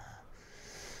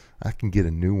 I can get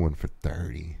a new one for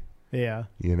 30. Yeah.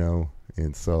 You know?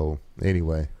 And so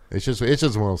anyway, it's just one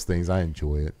of those things. I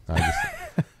enjoy it. I've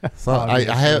said,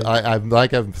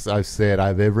 I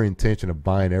have every intention of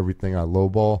buying everything I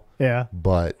lowball. Yeah.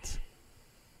 But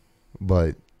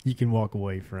you can walk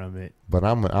away from it. But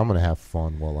I'm gonna have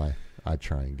fun while I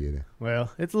try and get it. Well,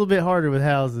 it's a little bit harder with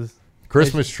houses.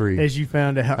 Christmas tree, as you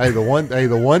found out. Hey, the one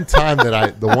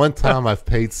time I've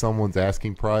paid someone's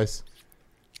asking price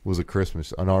was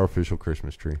an artificial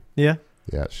Christmas tree. Yeah.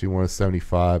 Yeah, she wanted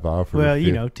 75. I offered. Well,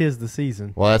 you know, 'tis the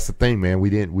season. Well, that's the thing, man. We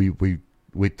didn't.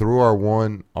 We threw our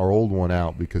old one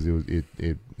out because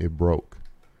it broke.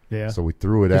 Yeah. So we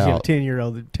threw it out. You have a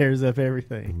 10-year-old that tears up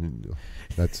everything.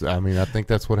 I think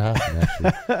that's what happened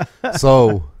actually.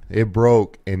 So it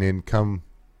broke, and then come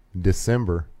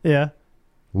December. Yeah.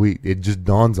 It just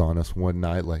dawns on us one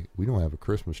night like we don't have a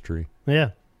Christmas tree.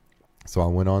 Yeah. So I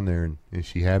went on there and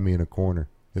she had me in a corner.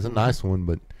 It's a nice one,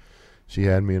 but she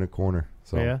had me in a corner.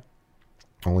 So yeah.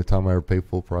 Only time I ever paid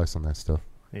full price on that stuff.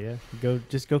 Yeah.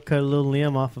 Just go cut a little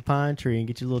limb off a pine tree and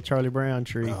get your little Charlie Brown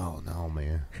tree. Oh no,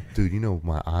 man. Dude, you know what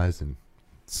my eyes and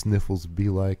sniffles would be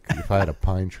like if I had a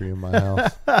pine tree in my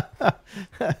house.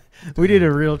 We did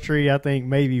a real tree, I think,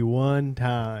 maybe one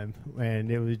time,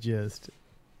 and it was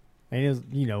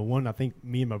one I think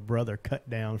me and my brother cut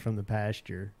down from the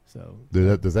pasture. So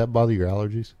does that bother your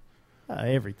allergies?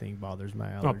 Everything bothers my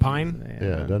allergies. Oh, pine?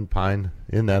 Yeah, doesn't pine.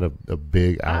 Isn't that a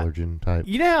big allergen type?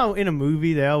 You know how in a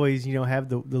movie they always, have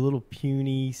the little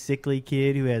puny, sickly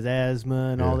kid who has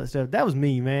asthma and all that stuff? That was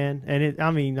me, man. And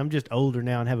I'm just older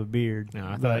now and have a beard. No,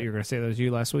 I thought you were going to say that was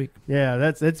you last week. Yeah,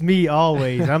 that's me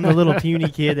always. I'm the little puny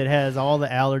kid that has all the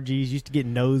allergies, used to get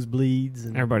nosebleeds.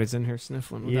 And everybody's in here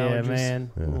sniffling with allergies.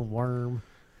 Man. Yeah. Little worm.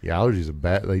 Yeah, allergies are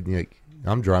bad. Like,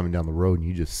 I'm driving down the road and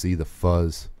you just see the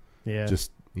fuzz. Yeah.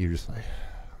 You're just like...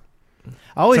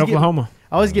 Oklahoma.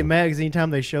 I always get mad because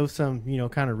anytime they show some,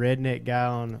 kind of redneck guy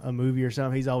on a movie or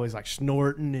something, he's always like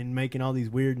snorting and making all these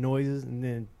weird noises. And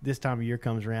then this time of year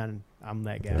comes around and I'm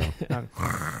that guy. Yeah.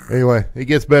 Anyway, it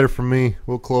gets better for me.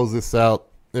 We'll close this out.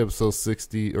 Episode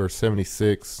 60 or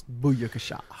 76.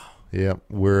 Booyakasha. Yeah,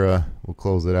 we'll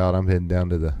close it out. I'm heading down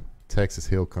to the Texas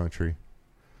Hill Country.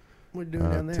 What are you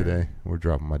doing down there? Today. We're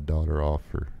dropping my daughter off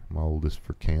my oldest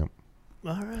for camp.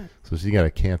 All right. So she got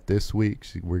a camp this week.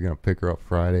 We're going to pick her up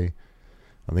Friday.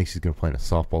 I think she's going to play in a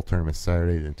softball tournament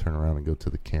Saturday, then turn around and go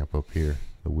to the camp up here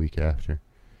the week after.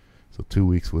 So 2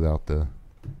 weeks without the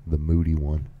moody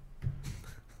one.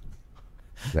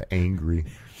 The angry.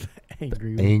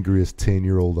 Angry. Angriest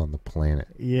 10-year-old on the planet.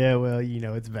 Yeah, well,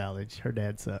 it's valid. Her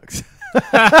dad sucks.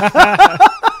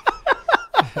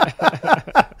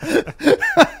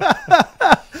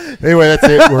 Anyway, that's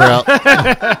it. We're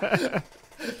out.